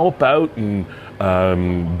and help out and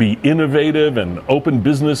be innovative and open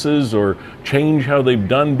businesses or change how they've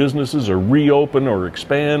done businesses or reopen or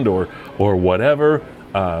expand or whatever.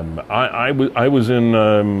 I was in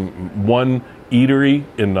one eatery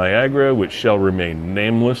in Niagara, which shall remain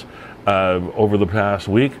nameless, over the past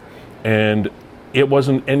week, and it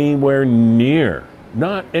wasn't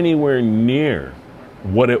not anywhere near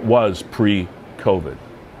what it was pre-COVID.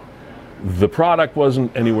 The product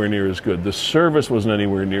wasn't anywhere near as good. The service wasn't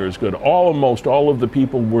anywhere near as good. Almost all of the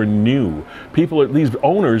people were new. These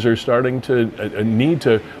owners are starting to need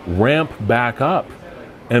to ramp back up,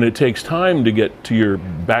 and it takes time to get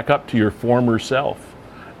back up to your former self.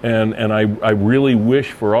 And I really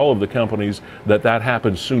wish for all of the companies that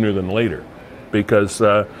happens sooner than later, because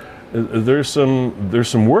there's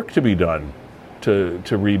some work to be done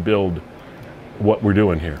to rebuild what we're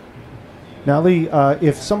doing here. Now, Lee,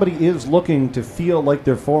 if somebody is looking to feel like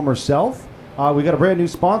their former self, we got a brand new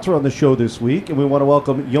sponsor on the show this week, and we want to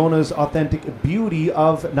welcome Yona's Authentic Beauty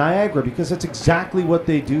of Niagara, because that's exactly what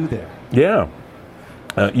they do there. Yeah.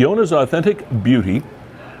 Yona's Authentic Beauty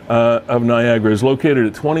of Niagara is located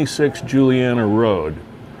at 26 Juliana Road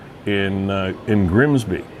in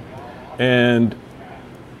Grimsby. And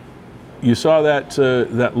you saw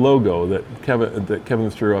that logo that Kevin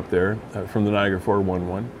threw up there from the Niagara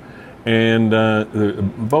 411. And the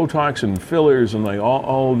Botox and fillers and like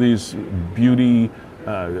all these beauty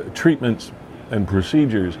treatments and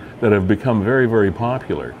procedures that have become very, very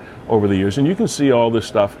popular over the years. And you can see all this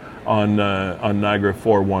stuff on Niagara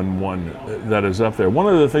 411 that is up there. One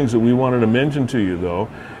of the things that we wanted to mention to you, though,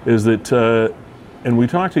 is that, and we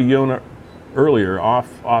talked to Yona earlier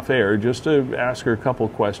off air, just to ask her a couple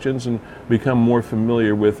questions and become more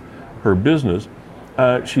familiar with her business.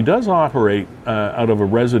 She does operate out of a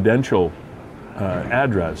residential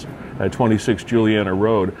address at 26 Juliana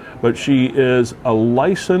Road, but she is a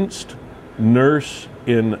licensed nurse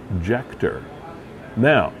injector.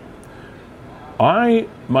 Now, I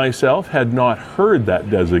myself had not heard that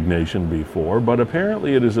designation before, but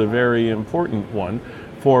apparently it is a very important one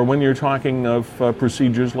for when you're talking of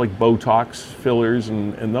procedures like Botox, fillers,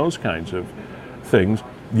 and those kinds of things.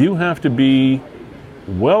 You have to be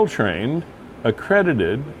well-trained,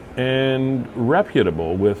 accredited, and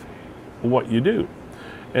reputable with what you do.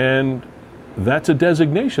 And that's a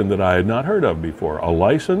designation that I had not heard of before, a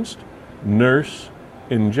licensed nurse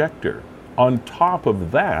injector. On top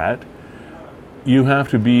of that, you have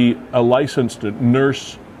to be a licensed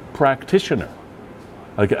nurse practitioner,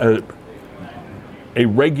 like a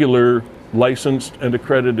regular licensed and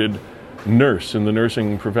accredited nurse in the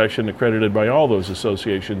nursing profession, accredited by all those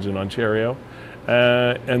associations in Ontario.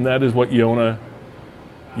 And that is what Yona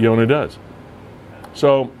does.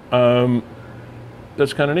 So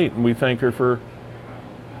that's kind of neat, and we thank her for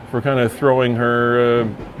kind of throwing her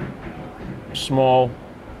small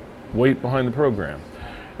weight behind the program.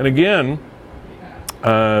 And again,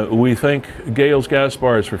 we thank Gales Gas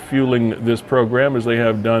Bars for fueling this program, as they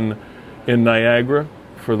have done in Niagara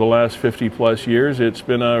for the last 50 plus years. It's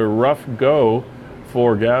been a rough go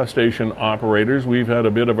for gas station operators. We've had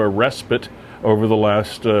a bit of a respite over the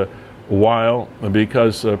last while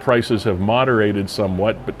because prices have moderated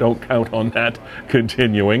somewhat, but don't count on that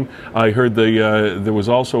continuing. I heard there was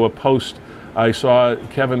also a post I saw,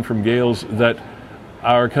 Kevin from Gales, that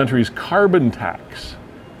our country's carbon tax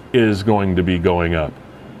is going to be going up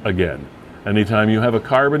again. Anytime you have a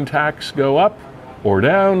carbon tax go up or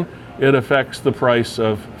down, it affects the price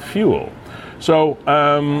of fuel. So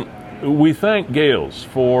we thank Gales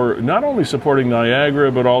for not only supporting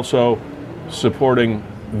Niagara, but also supporting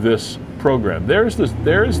this program. There's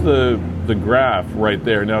the graph right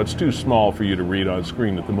there. Now it's too small for you to read on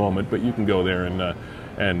screen at the moment, but you can go there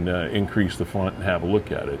and increase the font and have a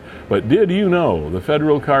look at it. But did you know the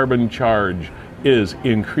federal carbon charge is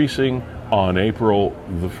increasing on April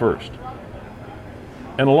the 1st?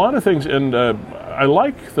 And a lot of things, and I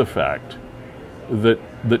like the fact that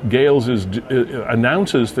Gales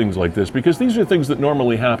announces things like this, because these are things that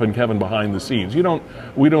normally happen, Kevin, behind the scenes. We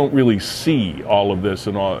don't really see all of this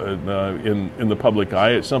in the public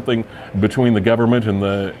eye. It's something between the government and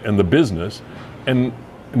the business, and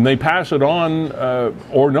they pass it on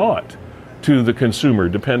or not to the consumer,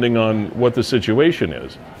 depending on what the situation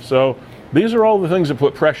is. So these are all the things that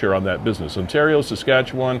put pressure on that business. Ontario,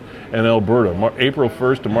 Saskatchewan, and Alberta. April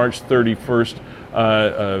 1st to March 31st,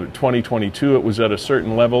 2022, it was at a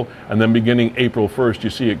certain level, and then beginning April 1st, you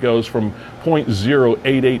see it goes from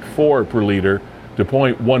 0.0884 per liter to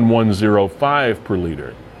 0.1105 per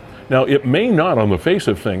liter. Now, it may not, on the face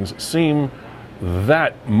of things, seem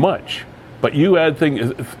that much, but you add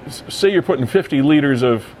things, say you're putting 50 liters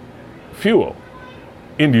of fuel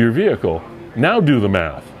into your vehicle, now do the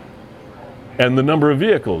math. And the number of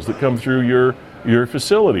vehicles that come through your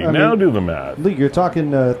facility. Now do the math. Lee, you're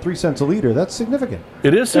talking 3 cents a liter. That's significant.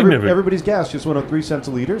 It is significant. Everybody's gas just went up 3 cents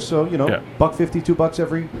a liter, so $1.50,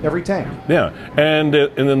 $2 every tank. Yeah, and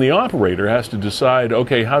then the operator has to decide,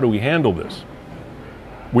 okay, how do we handle this?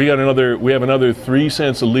 We have another 3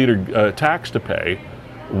 cents a liter tax to pay.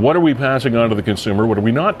 What are we passing on to the consumer? What are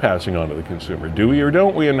we not passing on to the consumer? Do we or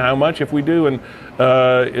don't we? And how much if we do? And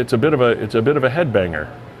it's a bit of a headbanger.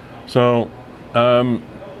 So.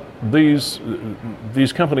 These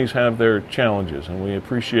companies have their challenges, and we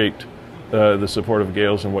appreciate the support of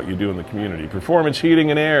Gales and what you do in the community. Performance Heating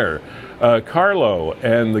and Air, Carlo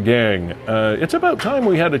and the gang. It's about time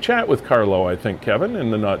we had a chat with Carlo, I think, Kevin,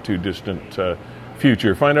 in the not too distant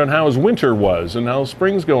future. Find out how his winter was and how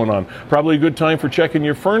spring's going on. Probably a good time for checking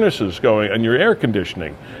your furnaces going and your air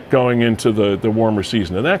conditioning going into the warmer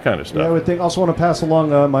season and that kind of stuff. Yeah, I would think. Also want to pass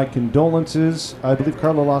along my condolences. I believe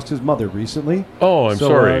Carlo lost his mother recently. Oh, I'm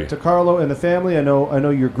sorry. To Carlo and the family, I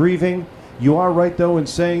know you're grieving. You are right, though, in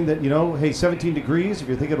saying that, hey, 17 degrees, if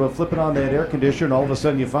you're thinking about flipping on that air conditioner, all of a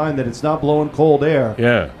sudden you find that it's not blowing cold air.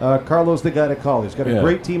 Yeah. Carlo's the guy to call. He's got a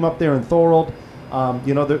great team up there in Thorold.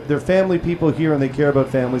 They're family people here, and they care about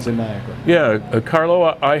families in Niagara. Yeah,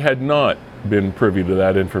 Carlo, I had not been privy to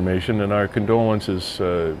that information, and our condolences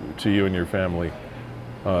to you and your family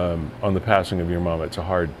on the passing of your mom. It's a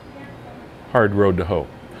hard road to hoe.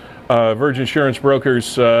 Virgin Insurance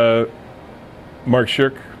Brokers, Mark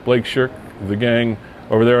Shirk, Blake Shirk, the gang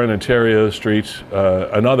over there on Ontario Street,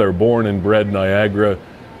 another born and bred Niagara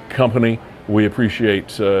company. We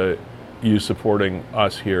appreciate you supporting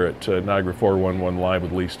us here at Niagara 411 Live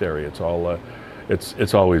with Lee Sterry. It's all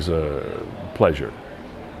it's always a pleasure.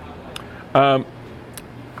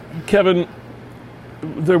 Kevin,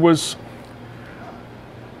 there was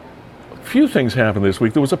a few things happened this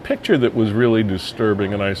week. There was a picture that was really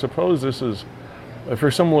disturbing, and I suppose this is,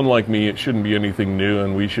 for someone like me, it shouldn't be anything new,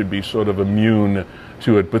 and we should be sort of immune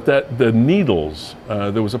to it. But that the needles,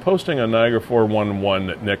 there was a posting on Niagara 411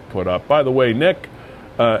 that Nick put up. By the way, Nick,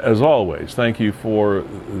 as always, thank you for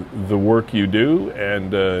the work you do.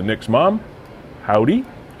 And Nick's mom, howdy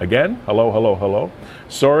again. Hello.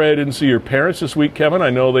 Sorry I didn't see your parents this week, Kevin.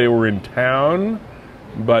 I know they were in town,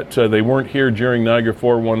 but they weren't here during Niagara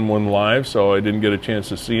 411 Live, so I didn't get a chance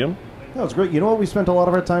to see them. That was great. You know what we spent a lot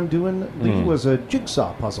of our time doing? Lee, was a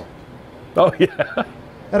jigsaw puzzle. Oh, yeah.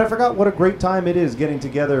 And I forgot what a great time it is getting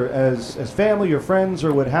together as family or friends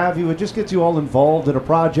or what have you. It just gets you all involved in a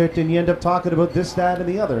project, and you end up talking about this, that, and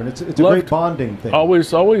the other. And it's a great bonding thing. I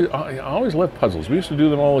always loved puzzles. We used to do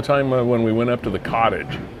them all the time when we went up to the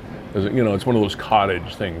cottage. It's one of those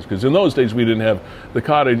cottage things. Because in those days we didn't have the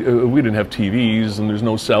cottage. We didn't have TVs, and there's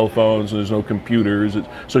no cell phones, and there's no computers.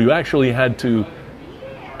 So you actually had to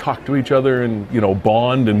talk to each other and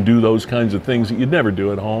bond and do those kinds of things that you'd never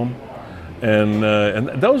do at home. And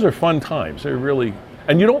those are fun times. They're really,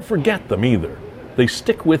 and you don't forget them either. They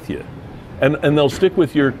stick with you, and they'll stick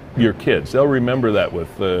with your kids. They'll remember that with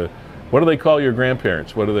what do they call your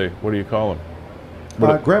grandparents? What do you call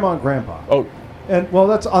them? Grandma and grandpa. Oh, and well,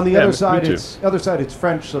 that's on the other side. Me too. It's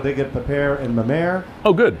French, so they get papa and mamère.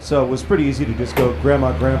 Oh, good. So it was pretty easy to just go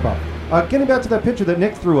grandma, grandpa. Getting back to that picture that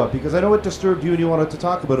Nick threw up, because I know it disturbed you and you wanted to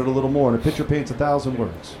talk about it a little more, and a picture paints 1,000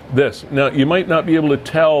 words. Now, you might not be able to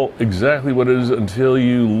tell exactly what it is until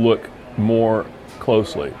you look more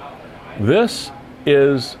closely. This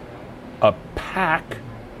is a pack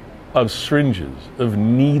of syringes, of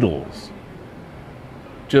needles,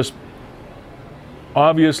 just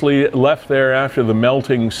obviously left there after the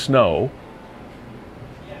melting snow.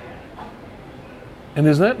 And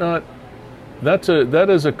is that not... That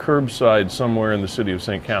is a curbside somewhere in the city of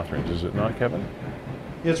St. Catharines, is it not, Kevin?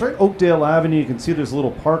 Yeah, it's right Oakdale Avenue. You can see there's a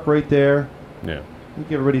little park right there. Yeah. I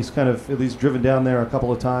think everybody's kind of at least driven down there a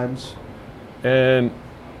couple of times. And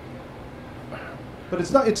but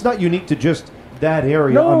it's not unique to just that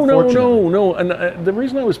area. No. Unfortunately. And the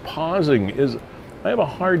reason I was pausing is I have a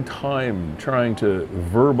hard time trying to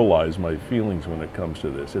verbalize my feelings when it comes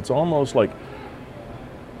to this. It's almost like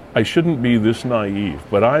I shouldn't be this naive,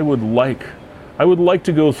 but I would like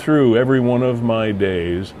to go through every one of my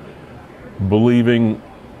days believing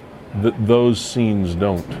that those scenes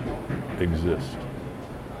don't exist.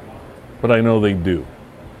 But I know they do.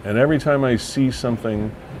 And every time I see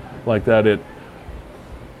something like that,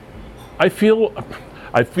 I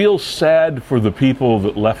feel sad for the people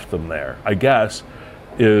that left them there, I guess,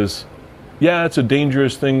 it's a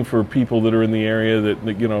dangerous thing for people that are in the area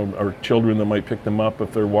that are children that might pick them up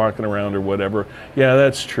if they're walking around or whatever. Yeah,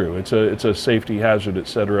 that's true. It's a safety hazard,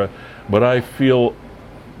 etc. But I feel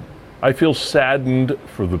saddened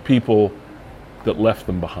for the people that left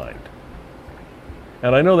them behind.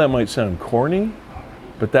 And I know that might sound corny,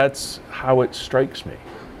 but that's how it strikes me.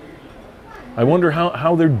 I wonder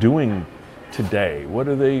how they're doing today. What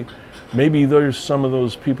are they? Maybe there's some of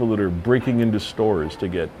those people that are breaking into stores to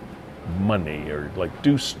get money or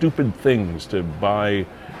do stupid things to buy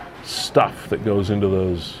stuff that goes into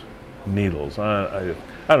those needles. I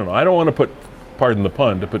don't know. I don't want to pardon the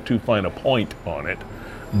pun, to put too fine a point on it,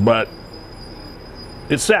 but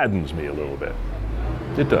it saddens me a little bit.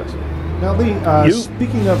 It does. Now, Lee,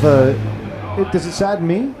 speaking of Does it sadden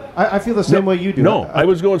me? I feel the same way you do. No, I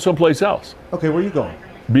was going someplace else. Okay, where are you going?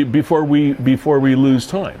 Before we lose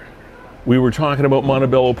time, we were talking about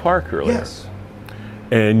Montebello Park earlier. Yes.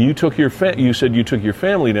 And you took you said you took your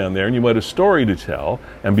family down there, and you had a story to tell.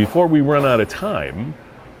 And before we run out of time,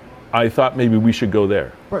 I thought maybe we should go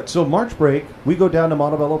there. Right. So March break, we go down to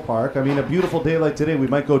Montebello Park. I mean, a beautiful day like today, we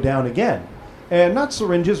might go down again. And not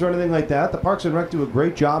syringes or anything like that. The Parks and Rec do a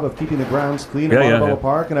great job of keeping the grounds clean at Montebello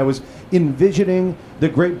Park. And I was envisioning the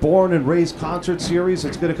great Born and Raised concert series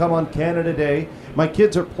that's going to come on Canada Day. My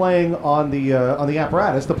kids are playing on the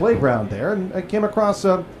apparatus, the playground there, and I came across.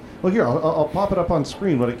 Well, here I'll pop it up on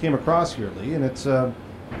screen. What I came across here, Lee, and it's I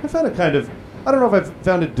found it kind of. I don't know if I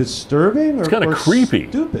found it disturbing or it's kind of creepy,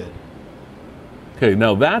 stupid. Okay,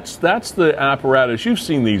 now that's the apparatus. You've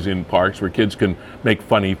seen these in parks where kids can make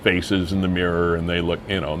funny faces in the mirror and they look,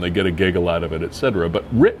 and they get a giggle out of it, etc. But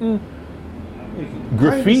written,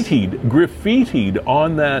 graffitied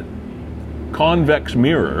on that convex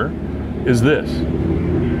mirror is this.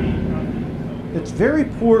 It's very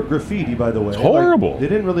poor graffiti, by the way. It's horrible. They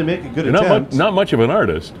didn't really make a good attempt. Not much of an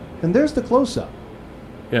artist. And there's the close-up.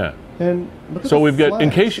 Yeah. And look at so the we've got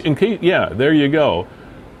flags. in case yeah, there you go.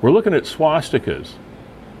 We're looking at swastikas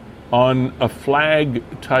on a flag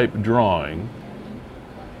type drawing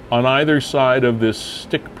on either side of this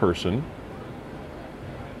stick person.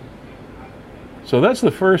 So that's the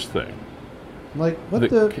first thing. Like what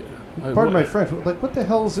pardon my French. Like what the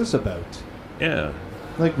hell is this about? Yeah.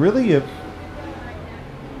 Like really,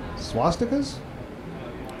 swastikas?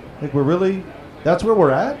 Like we're really? That's where we're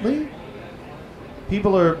at, Lee.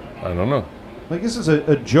 People are. I don't know. Like this is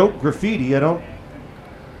a joke graffiti. I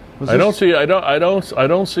don't see it.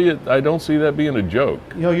 I don't see that being a joke.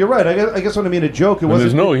 You're right. I guess when I mean a joke,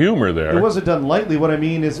 there's no humor there. It wasn't done lightly. What I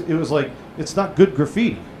mean is, it was like it's not good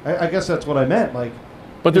graffiti. I guess that's what I meant. Like,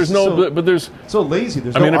 but there's so lazy.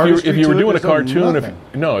 There's I mean, if you were doing a cartoon,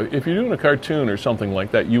 if you're doing a cartoon or something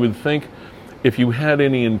like that, you would think if you had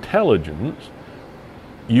any intelligence,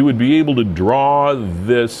 you would be able to draw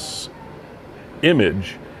this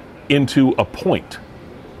image into a point,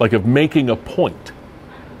 like of making a point.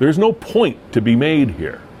 There's no point to be made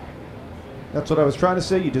here. That's what I was trying to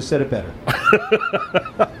say. You just said it better.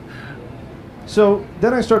 So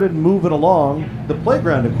then I started moving along the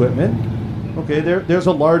playground equipment. Okay, there's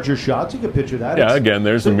a larger shot. So you can picture that. Yeah, again,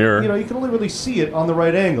 there's the mirror. You can only really see it on the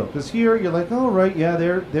right angle. Because here you're like, oh, right, yeah,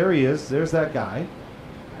 there he is. There's that guy.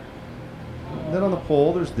 And then on the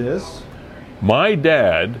pole, there's this. My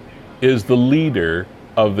dad is the leader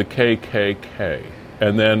of the KKK.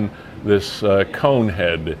 And then this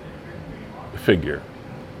conehead figure.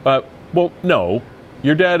 Well, no,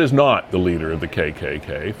 your dad is not the leader of the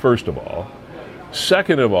KKK, first of all.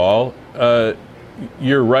 Second of all,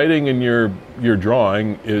 your writing and your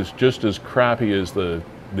drawing is just as crappy as the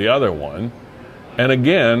other one. And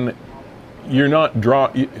again, you're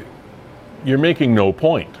making no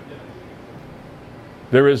point.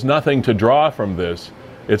 There is nothing to draw from this.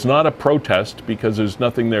 It's not a protest because there's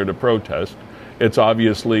nothing there to protest. It's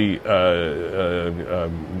obviously a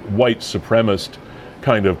white supremacist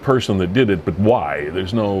kind of person that did it, but why?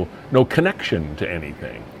 There's no connection to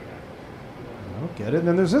anything. I don't get it. And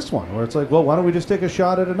then there's this one where it's like, well, why don't we just take a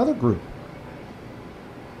shot at another group?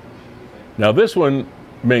 Now this one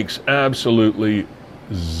makes absolutely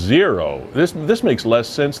zero. This makes less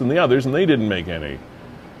sense than the others, and they didn't make any.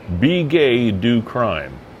 Be gay, do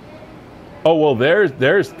crime. Oh well, there's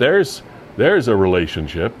a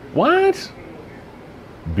relationship. What?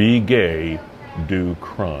 Be gay, do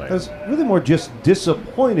crime. I was really more just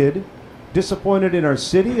disappointed in our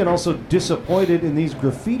city, and also disappointed in these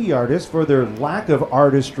graffiti artists for their lack of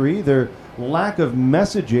artistry, their lack of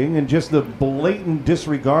messaging, and just the blatant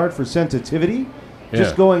disregard for sensitivity. Yeah.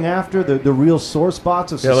 Just going after the real sore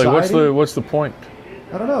spots of society. Yeah, like what's the point?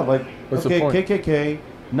 I don't know. Like, What's okay, the point? KKK,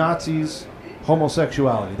 Nazis,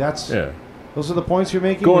 homosexuality. Those are the points you're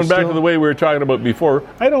making. Going back to the way we were talking about before,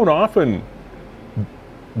 I don't often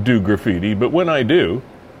do graffiti, but when I do,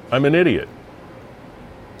 I'm an idiot.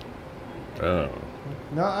 No,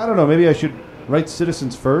 I don't know. Maybe I should write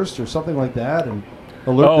Citizens First or something like that and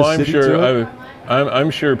alert the city to it. I'm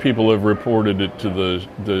sure people have reported it to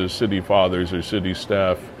the city fathers or city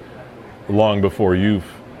staff long before you've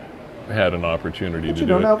had an opportunity to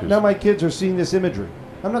do it. Now my kids are seeing this imagery.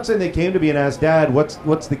 I'm not saying they came to me and asked, Dad, what's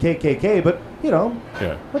the KKK? But,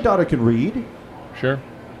 yeah. My daughter can read. Sure.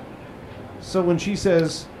 So when she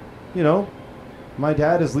says, my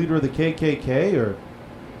dad is leader of the KKK, or...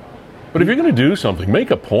 But if you're going to do something,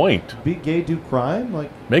 make a point. Be gay, do crime?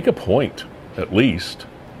 Make a point, at least.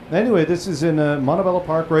 Anyway, this is in Montebello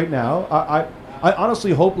Park right now. I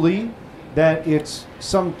honestly hope, Lee, that it's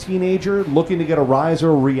some teenager looking to get a rise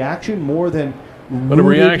or a reaction more than But a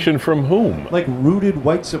reaction from whom? like rooted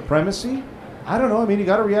white supremacy? I don't know. I mean, you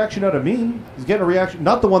got a reaction out of me. He's getting a reaction,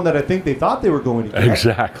 not the one that I think they thought they were going to get.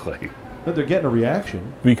 Exactly. But they're getting a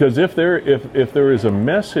reaction. Because if there is a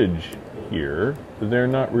message here, they're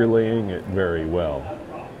not relaying it very well.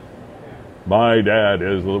 My dad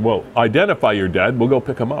is, well, identify your dad, we'll go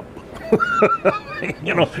pick him up.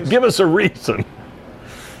 Give us a reason.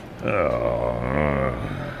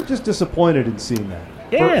 Just disappointed in seeing that.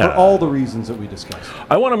 Yeah. For all the reasons that we discussed.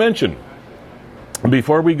 I want to mention,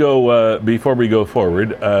 before we go forward,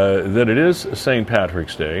 that it is St.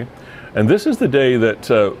 Patrick's Day, and this is the day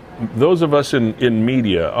that those of us in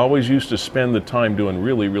media always used to spend the time doing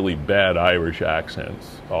really, really bad Irish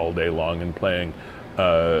accents all day long and playing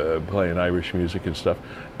Irish music and stuff,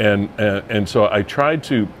 and so I tried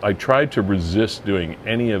to resist doing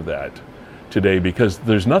any of that today, because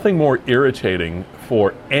there's nothing more irritating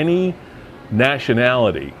for any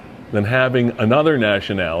nationality than having another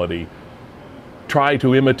nationality try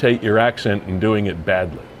to imitate your accent and doing it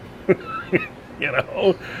badly.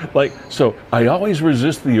 So I always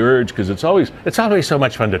resist the urge, because it's always so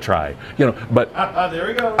much fun to try, but There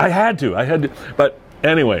we go. I had to, but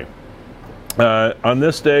anyway, on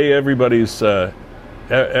this day, everybody's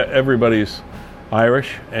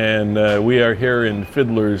Irish, and we are here in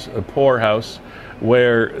Fiddler's Poorhouse,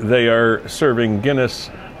 where they are serving Guinness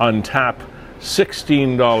on tap,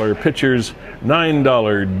 $16 pitchers,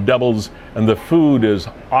 $9 doubles, and the food is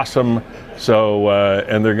awesome. So,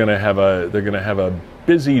 and they're gonna have a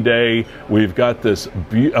busy day. We've got this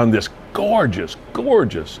on this gorgeous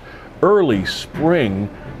early spring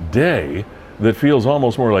day that feels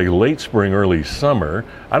almost more like late spring, early summer.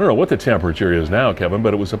 I don't know what the temperature is now, Kevin,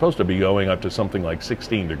 but it was supposed to be going up to something like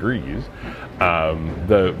 16 degrees.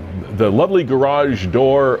 The lovely garage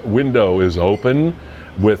door window is open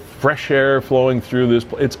with fresh air flowing through this.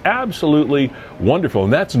 It's absolutely wonderful,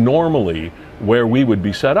 and that's normally where we would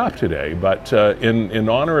be set up today. But in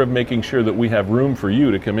honor of making sure that we have room for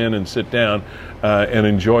you to come in and sit down and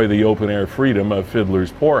enjoy the open air freedom of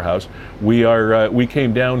Fiddler's Poorhouse, we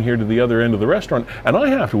came down here to the other end of the restaurant, and I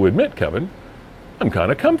have to admit, Kevin, I'm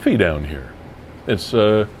kind of comfy down here. It's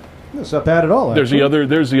It's not bad at all. there's actually.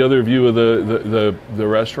 the other view of the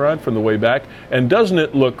restaurant from the way back, and doesn't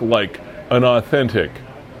it look like an authentic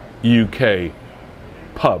UK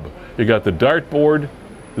pub? You got the dartboard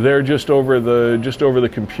there just over the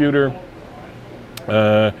computer,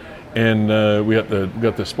 and we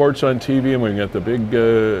got the sports on TV, and we got the big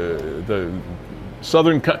the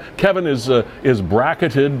Southern. Kevin is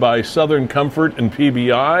bracketed by Southern Comfort and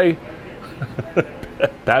PBI,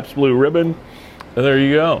 Pabst Blue Ribbon. And there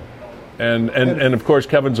you go, and of course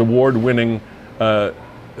Kevin's award-winning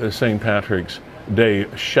St. Patrick's Day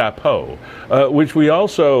chapeau, which we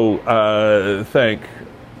also thank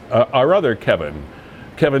our other Kevin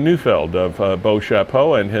Neufeld of Beau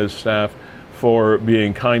Chapeau and his staff for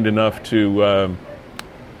being kind enough to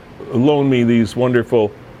loan me these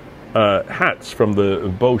wonderful hats from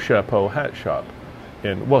the Beau Chapeau hat shop.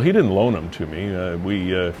 And well, he didn't loan them to me.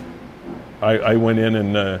 I went in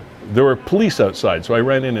and there were police outside, so I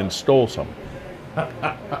ran in and stole some.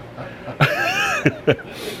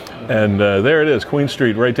 And there it is, Queen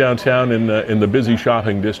Street, right downtown in the busy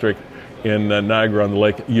shopping district in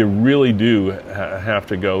Niagara-on-the-Lake. You really do have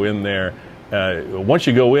to go in there. Once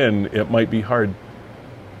you go in, it might be hard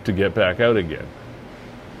to get back out again.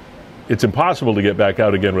 It's impossible to get back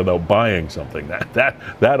out again without buying something.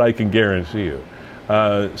 That I can guarantee you.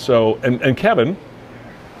 And Kevin,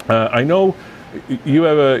 I know you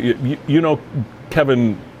have you know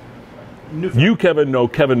Kevin. You, Kevin, know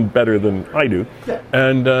Kevin better than I do. Yeah.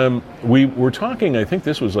 And we were talking, I think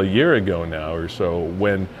this was a year ago now or so,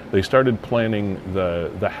 when they started planning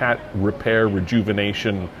the hat repair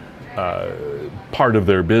rejuvenation part of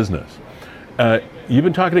their business. You've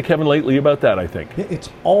been talking to Kevin lately about that, I think. It's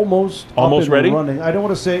almost up and ready? running. I don't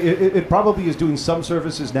want to say it probably is doing some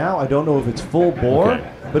services now. I don't know if it's full bore, Okay.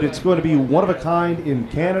 but it's going to be one of a kind in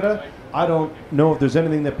Canada. I don't know if there's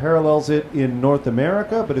anything that parallels it in North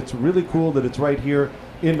America, but it's really cool that it's right here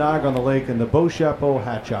in Niagara-on-the-Lake in the Beau Chapeau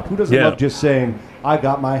Hat Shop. Who doesn't Yeah. love just saying, "I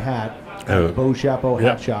got my hat at the Beau Chapeau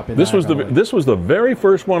Hat Shop"? In This was the very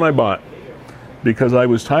first one I bought because I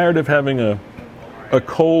was tired of having a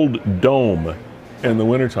cold dome in the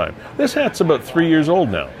wintertime. This hat's about 3 years old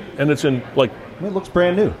now, and it's in like It looks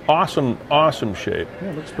brand new. awesome shape. Yeah,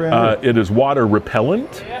 it looks brand new. It is water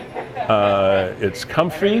repellent. It's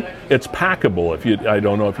comfy. It's packable. I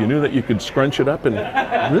don't know if you knew that you could scrunch it up and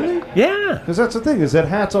Really? yeah. Because that's the thing, is that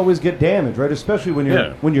hats always get damaged, right? Especially when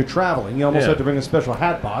Yeah. you're traveling. You almost Yeah. have to bring a special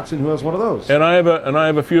hat box, and who has one of those? And I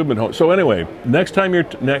have a few of them at home. So anyway, next time you're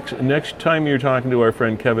talking to our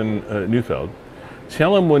friend Kevin Neufeld,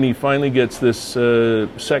 tell him when he finally gets this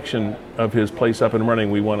section of his place up and running,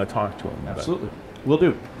 we want to talk to him. about it. Absolutely. Will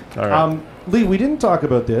do. All right. Lee, we didn't talk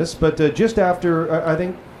about this, but just after, I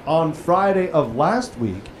think on Friday of last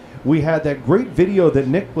week, we had that great video that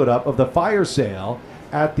Nick put up of the fire sale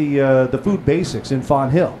at the Food Basics in Fawn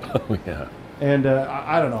Hill. Oh yeah. And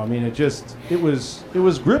I don't know. I mean, it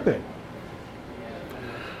was gripping.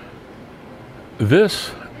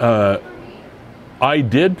 This, I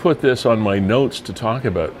did put this on my notes to talk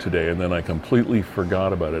about today, and then I completely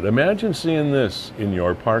forgot about it. Imagine seeing this in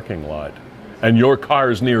your parking lot, and your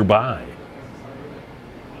car's nearby.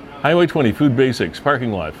 Highway 20, Food Basics,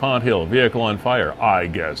 parking lot, Font Hill, vehicle on fire. I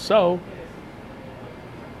guess so.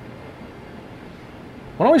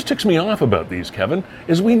 What always ticks me off about these, Kevin,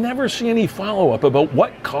 is we never see any follow-up about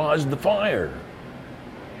what caused the fire.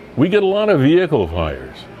 We get a lot of vehicle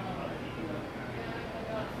fires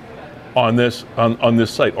on this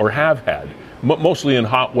site, or have had, mostly in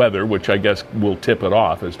hot weather, which I guess will tip it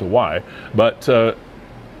off as to why. But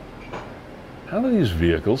how do these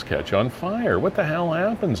vehicles catch on fire? What the hell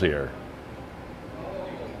happens here?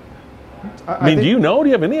 I mean, do you know? Do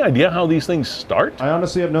you have any idea how these things start? I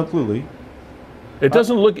honestly have no clue, Lee. It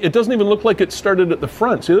doesn't even look like it started at the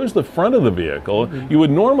front. See, there's the front of the vehicle. You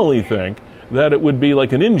would normally think that it would be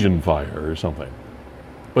like an engine fire or something.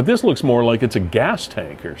 But this looks more like it's a gas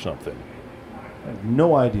tank or something. I have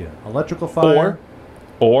no idea. Electrical fire?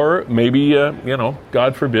 Or maybe,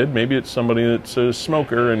 God forbid, maybe it's somebody that's a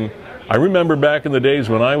smoker. And I remember back in the days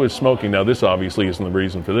when I was smoking. Now, this obviously isn't the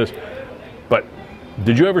reason for this. But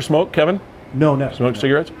did you ever smoke, Kevin? No, never. Smoke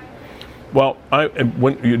cigarettes? Well,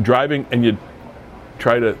 when you're driving and you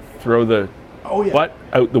try to throw the butt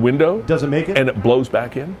out the window. Doesn't make it? And it blows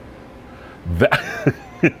back in?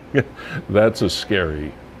 That's a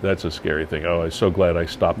scary thing. Oh, I'm so glad I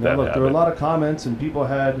stopped that Look, habit. there were a lot of comments, and people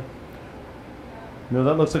had,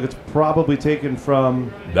 that looks like it's probably taken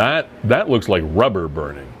from That looks like rubber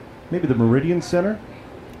burning. maybe the Meridian Center,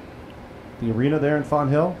 the arena there in Fawn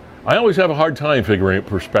Hill. I always have a hard time figuring out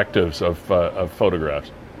perspectives of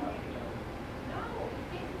photographs.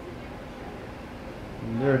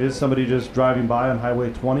 And there it is, somebody just driving by on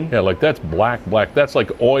Highway 20. Yeah, like that's black. That's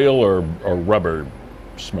like oil or rubber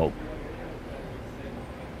smoke.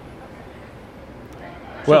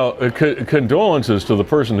 Well, condolences to the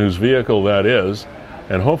person whose vehicle that is,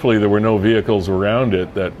 and hopefully there were no vehicles around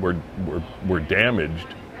it that were damaged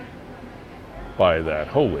by that.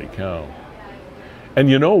 Holy cow. And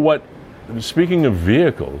you know what? Speaking of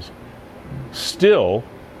vehicles, still,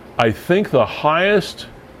 I think the highest,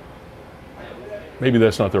 maybe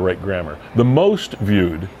that's not the right grammar, the most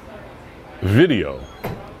viewed video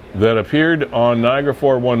that appeared on Niagara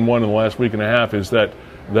 411 in the last week and a half is that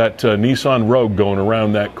Nissan Rogue going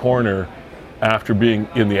around that corner after being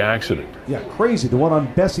in the accident. Yeah, crazy. The one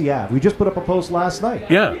on Bessie Ave. We just put up a post last night.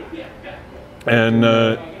 Yeah. And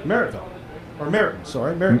Merrittville. Or Meriton,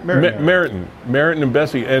 sorry. Meriton. Meriton and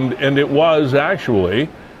Bessie. And it was actually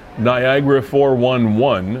Niagara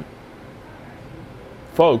 411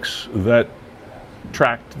 folks that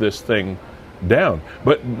tracked this thing down.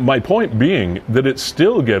 But my point being that it's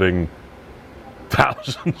still getting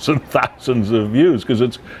thousands and thousands of views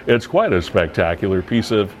because it's quite a spectacular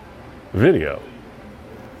piece of video.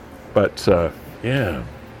 But yeah,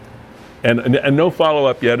 and no follow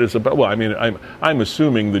up yet is about. Well, I mean, I'm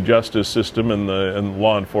assuming the justice system and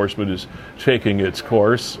law enforcement is taking its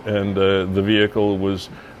course, and the vehicle was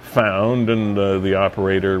found, and the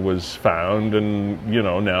operator was found, and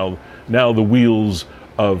now the wheels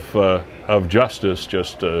of justice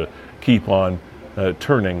just keep on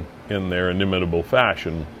turning in their inimitable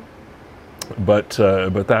fashion. But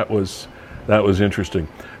that was interesting.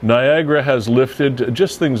 Niagara has lifted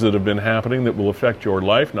just things that have been happening that will affect your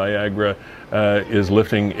life. Niagara is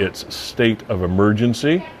lifting its state of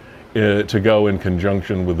emergency to go in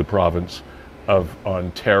conjunction with the province of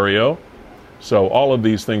Ontario. So all of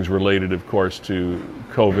these things related, of course, to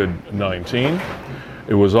COVID-19.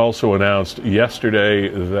 It was also announced yesterday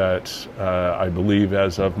that I believe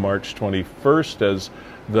as of March 21st, as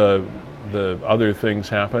the other things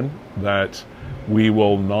happen, that we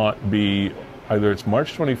will not be, either it's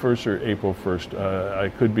March 21st or April 1st. I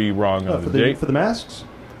could be wrong on the date. For the masks?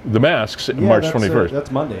 the masks Yeah, March that's, 21st.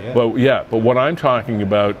 That's Monday. Yeah. But what I'm talking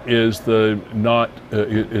about is the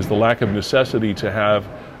lack of necessity to have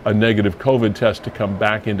a negative COVID test to come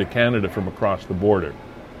back into Canada from across the border.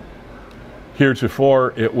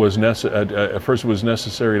 Heretofore, it was at first it was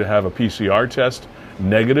necessary to have a PCR test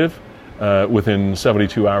negative within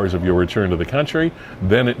 72 hours of your return to the country.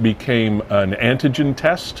 Then it became an antigen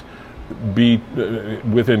test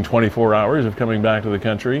within 24 hours of coming back to the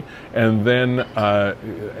country. And then,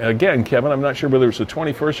 again, Kevin, I'm not sure whether it's the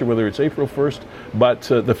 21st or whether it's April 1st, but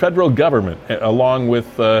the federal government, along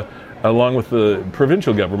with the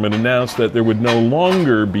provincial government, announced that there would no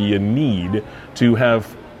longer be a need to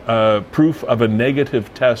have proof of a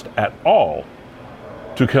negative test at all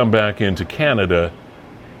to come back into Canada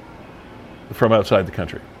from outside the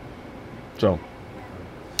country. So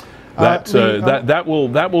that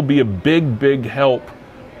will be a big help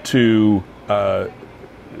to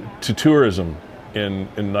tourism in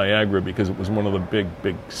Niagara, because it was one of the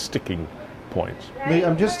big sticking points. Lee,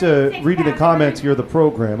 I'm just reading the comments here of the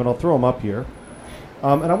program, and I'll throw them up here.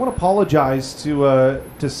 And I want to apologize to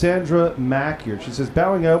Sandra Mack here. She says,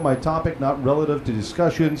 bowing out, my topic not relative to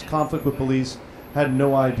discussions, conflict with police, had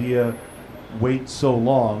no idea, wait so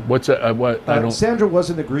long. What's that? What? I don't... Sandra was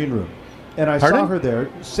in the green room, and I Pardon? saw her there.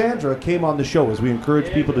 Sandra came on the show, as we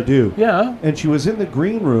encourage people to do. Yeah. And she was in the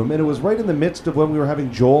green room, and it was right in the midst of when we were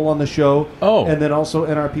having Joel on the show. Oh. And then also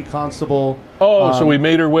NRP Constable. So we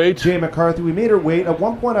made her wait? Jay McCarthy. We made her wait. At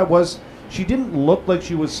one point she didn't look like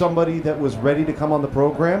she was somebody that was ready to come on the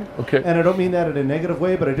program. Okay. And I don't mean that in a negative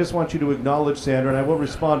way, but I just want you to acknowledge, Sandra, and I will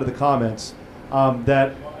respond to the comments,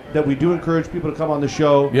 that we do encourage people to come on the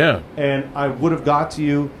show. Yeah. And I would have got to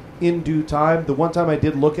you in due time. The one time I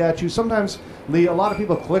did look at you, sometimes, Lee, a lot of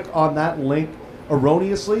people click on that link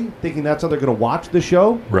erroneously, thinking that's how they're going to watch the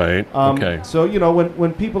show. Right. Okay. So,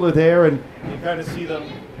 when people are there and you kind of see them.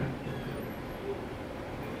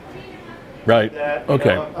 Right.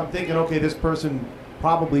 Okay. I'm thinking, okay, this person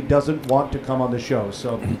probably doesn't want to come on the show.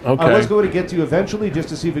 So Okay. I was going to get to you eventually just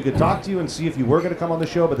to see if we could talk to you and see if you were going to come on the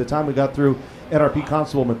show. By the time we got through NRP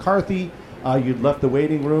Constable McCarthy, you'd left the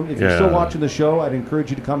waiting room. If you're still watching the show, I'd encourage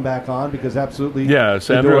you to come back on, because absolutely. Yeah,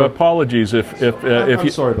 Sandra, apologies if I'm you,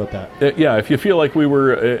 sorry about that. if you feel like we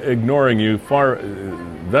were ignoring you,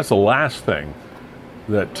 that's the last thing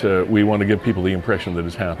that we want to give people the impression that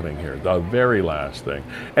is happening here. The very last thing.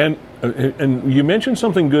 And you mentioned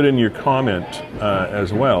something good in your comment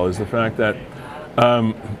as well, is the fact that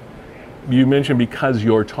you mentioned because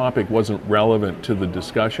your topic wasn't relevant to the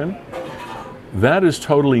discussion. That is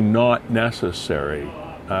totally not necessary.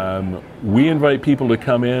 We invite people to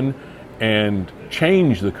come in and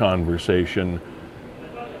change the conversation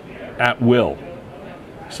at will.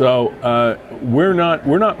 So we're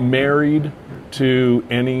not married to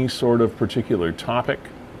any sort of particular topic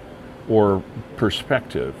or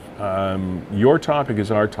perspective. Your topic is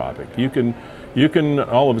our topic. You can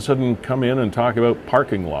all of a sudden come in and talk about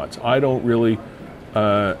parking lots. I don't really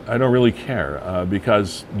care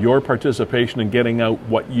because your participation in getting out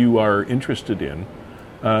what you are interested in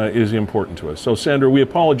is important to us. So, Sandra, we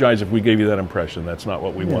apologize if we gave you that impression. That's not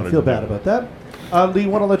what we wanted I feel to bad do. about that. Lee,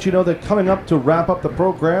 want to let you know that coming up to wrap up the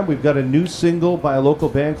program, we've got a new single by a local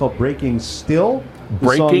band called Breaking Still.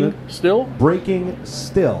 Breaking Still? Breaking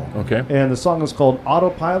Still. Okay. And the song is called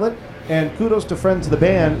Autopilot. And kudos to friends of the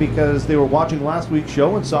band, because they were watching last week's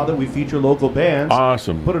show and saw that we feature local bands.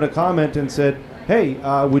 Awesome. Put in a comment and said, hey,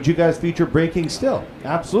 would you guys feature Breaking Still?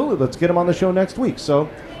 Absolutely. Let's get them on the show next week. So,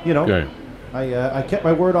 Okay. I kept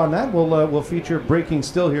my word on that. We'll feature Breaking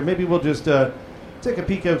Still here. Maybe we'll just take a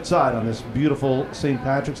peek outside on this beautiful St.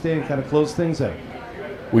 Patrick's Day and kind of close things out.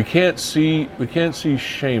 We can't see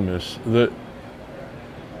Seamus.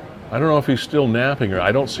 I don't know if he's still napping, or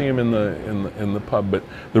I don't see him in the pub. But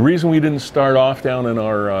the reason we didn't start off down in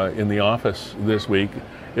our in the office this week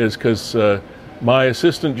is because my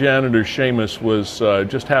assistant janitor Seamus was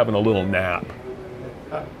just having a little nap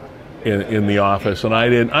in the office, and I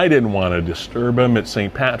didn't want to disturb him. It's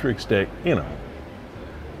St. Patrick's Day,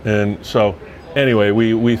 and so. Anyway,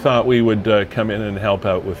 we thought we would come in and help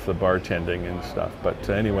out with the bartending and stuff. But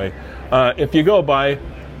anyway, if you go by,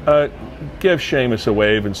 give Seamus a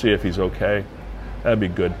wave and see if he's okay. That'd be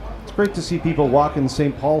good. It's great to see people walking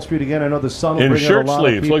St. Paul Street again. I know the sun will In bring out shirt a lot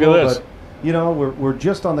sleeves. of people. Look at this. But, we're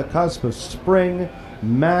just on the cusp of spring.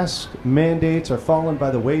 Mask mandates are falling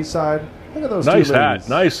by the wayside. Look at those Nice two hat.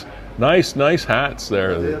 ladies. Nice hats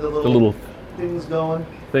there. Yeah, the the little things going.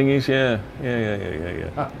 thingies, yeah.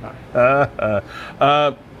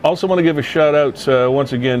 Also want to give a shout out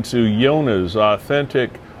once again to Yona's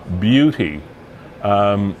Authentic Beauty.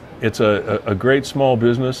 It's a great small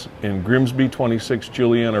business in Grimsby, 26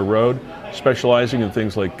 Juliana Road, specializing in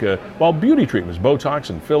things like, beauty treatments,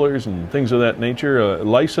 Botox and fillers and things of that nature.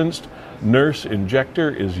 Licensed nurse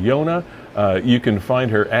injector is Yona. You can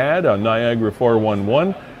find her ad on Niagara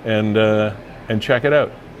 411 and check it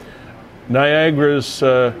out. Niagara's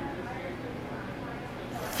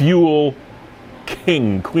fuel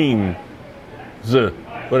king, queen,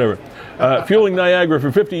 whatever. Fueling Niagara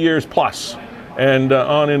for 50 years plus and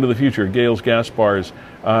on into the future. Gales Gas Bars.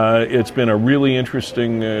 It's been a really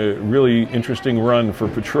interesting run for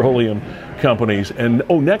petroleum companies. And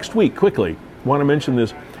next week, quickly, want to mention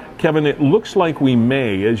this. Kevin, it looks like we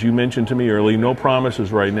may, as you mentioned to me early, no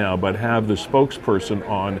promises right now, but have the spokesperson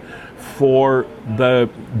on for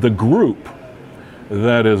the group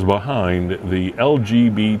that is behind the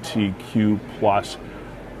LGBTQ plus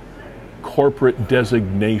corporate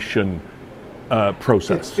designation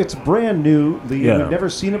process. It's brand new, Lee. Yeah. We've never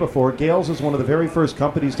seen it before. Gales is one of the very first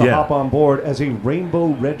companies to Yeah. hop on board as a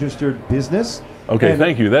rainbow registered business. Okay,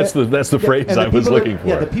 thank you. That's the phrase and the I was people looking that, for.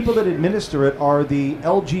 Yeah, the people that administer it are the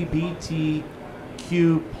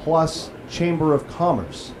LGBTQ plus Chamber of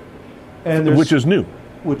Commerce, and Which is new.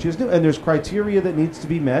 and there's criteria that needs to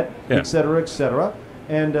be met, Yeah. et cetera, et cetera.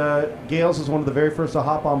 And Gales is one of the very first to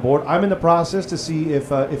hop on board. I'm in the process to see if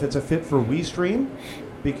it's a fit for WeStream,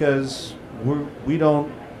 because we don't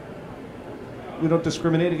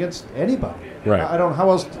discriminate against anybody. Right. I don't. How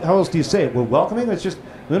else do you say it? We're welcoming. It's just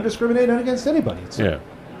we don't discriminate against anybody. It's Yeah.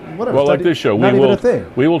 whatever. Well, It's like not this show, not even a thing.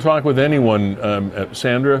 we will talk with anyone.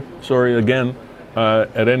 Sandra, sorry again,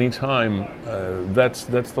 at any time. That's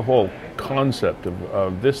the whole concept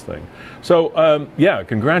of this thing. So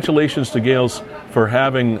congratulations to Gales for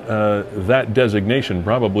having that designation.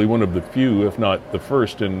 Probably one of the few, if not the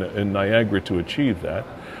first, in Niagara to achieve that.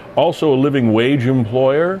 Also, a living wage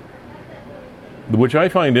employer, which I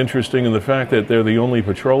find interesting in the fact that they're the only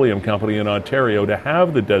petroleum company in Ontario to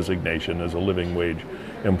have the designation as a living wage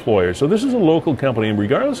employer. So this is a local company, and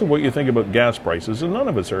regardless of what you think about gas prices, and none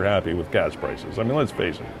of us are happy with gas prices, I mean, let's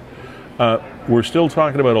face it, we're still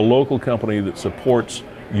talking about a local company that supports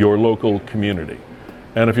your local community.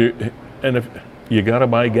 And if you got to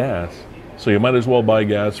buy gas, so you might as well buy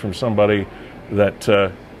gas from somebody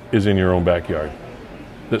that is in your own backyard,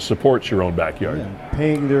 that supports your own backyard. Yeah,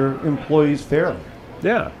 paying their employees fairly.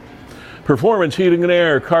 Yeah. Performance Heating and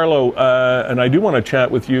Air, Carlo, and I do want to chat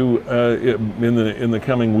with you in the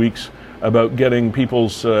coming weeks about getting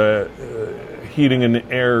people's heating and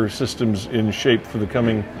air systems in shape for the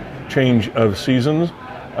coming change of seasons.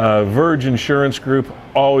 Verge Insurance Group,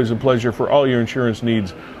 always a pleasure for all your insurance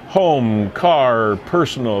needs. Home, car,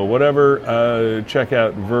 personal, whatever. Check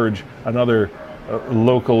out Verge, another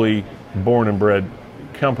locally born and bred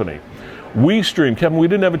company. WeStream, Kevin, we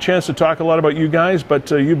didn't have a chance to talk a lot about you guys,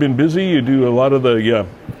 but you've been busy. You do a lot of the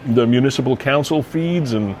municipal council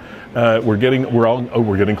feeds, and we're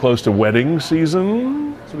getting close to wedding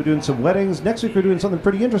season. So we're doing some weddings. Next week we're doing something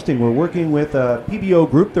pretty interesting. We're working with PBO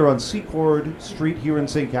Group. They're on Secord Street here in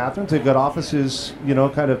St. Catharines. They've got offices,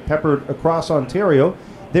 kind of peppered across Ontario.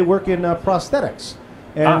 They work in prosthetics.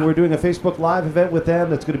 And we're doing a Facebook Live event with them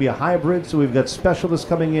that's going to be a hybrid. So we've got specialists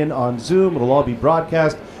coming in on Zoom. It'll all be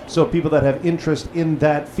broadcast. So people that have interest in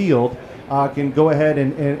that field can go ahead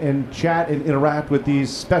and chat and interact with these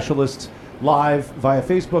specialists live via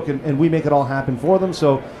Facebook. And we make it all happen for them.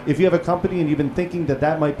 So if you have a company and you've been thinking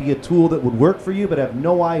that might be a tool that would work for you but have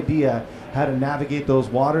no idea how to navigate those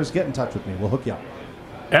waters, get in touch with me. We'll hook you up.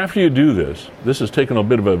 After you do this has taken a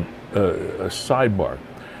bit of a sidebar.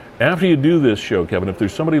 After you do this show, Kevin, if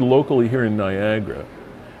there's somebody locally here in Niagara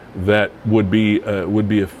that would be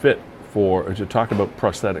a fit to talk about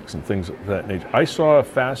prosthetics and things of that nature, I saw a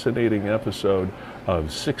fascinating episode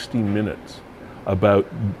of 60 Minutes about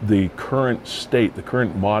the current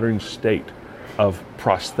modern state of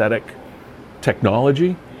prosthetic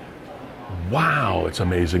technology. Wow, it's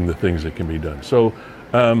amazing the things that can be done. So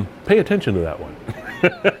pay attention to that one.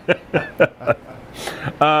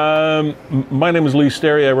 My name is Lee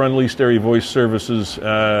Sterry. I run Lee Sterry Voice Services,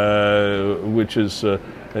 which is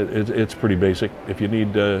it's pretty basic. If you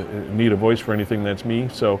need a voice for anything, that's me.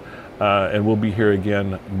 So, and we'll be here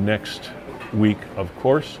again next week, of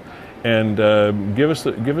course. And give us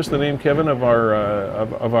the name, Kevin, of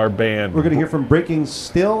our band. We're going to hear from Breaking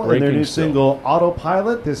Still and their new single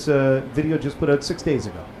Autopilot. This video just put out 6 days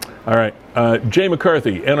ago. All right, Jay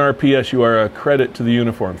McCarthy, NRPS. You are a credit to the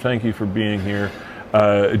uniform. Thank you for being here.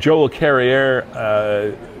 Joel Carriere,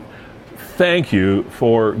 thank you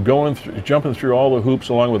for jumping through all the hoops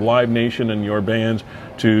along with Live Nation and your bands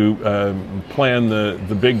to plan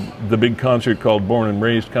the big concert called Born and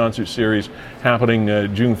Raised Concert Series happening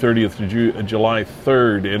June 30th to July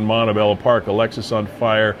 3rd in Montebello Park. Alexis on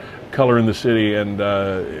Fire, Color in the City, and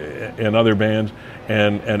other bands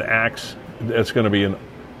and acts. That's going to be an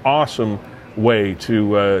awesome way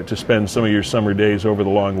to spend some of your summer days over the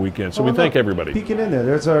long weekend. So we thank everybody. Peeking in there.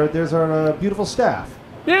 There's our beautiful staff.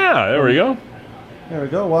 Yeah, there we go. There we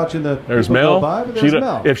go. Watching the There's people Mel. go by, but there's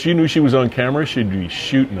Mel. If she knew she was on camera, she'd be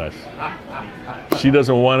shooting us. She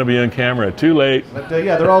doesn't want to be on camera. Too late. But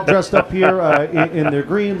yeah, they're all dressed up here in their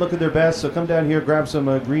green, looking their best. So come down here, grab some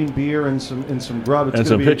green beer and some grub. It's And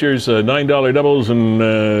some pitchers, $9 doubles and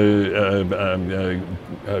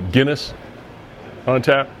Guinness on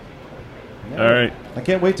tap. Yeah. All right. I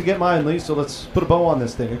can't wait to get mine, Lee. So let's put a bow on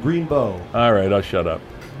this thing, a green bow. All right, I'll shut up.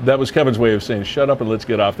 That was Kevin's way of saying shut up and let's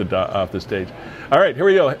get off the stage. All right, here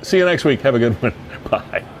we go. See you next week. Have a good one.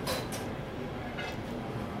 Bye.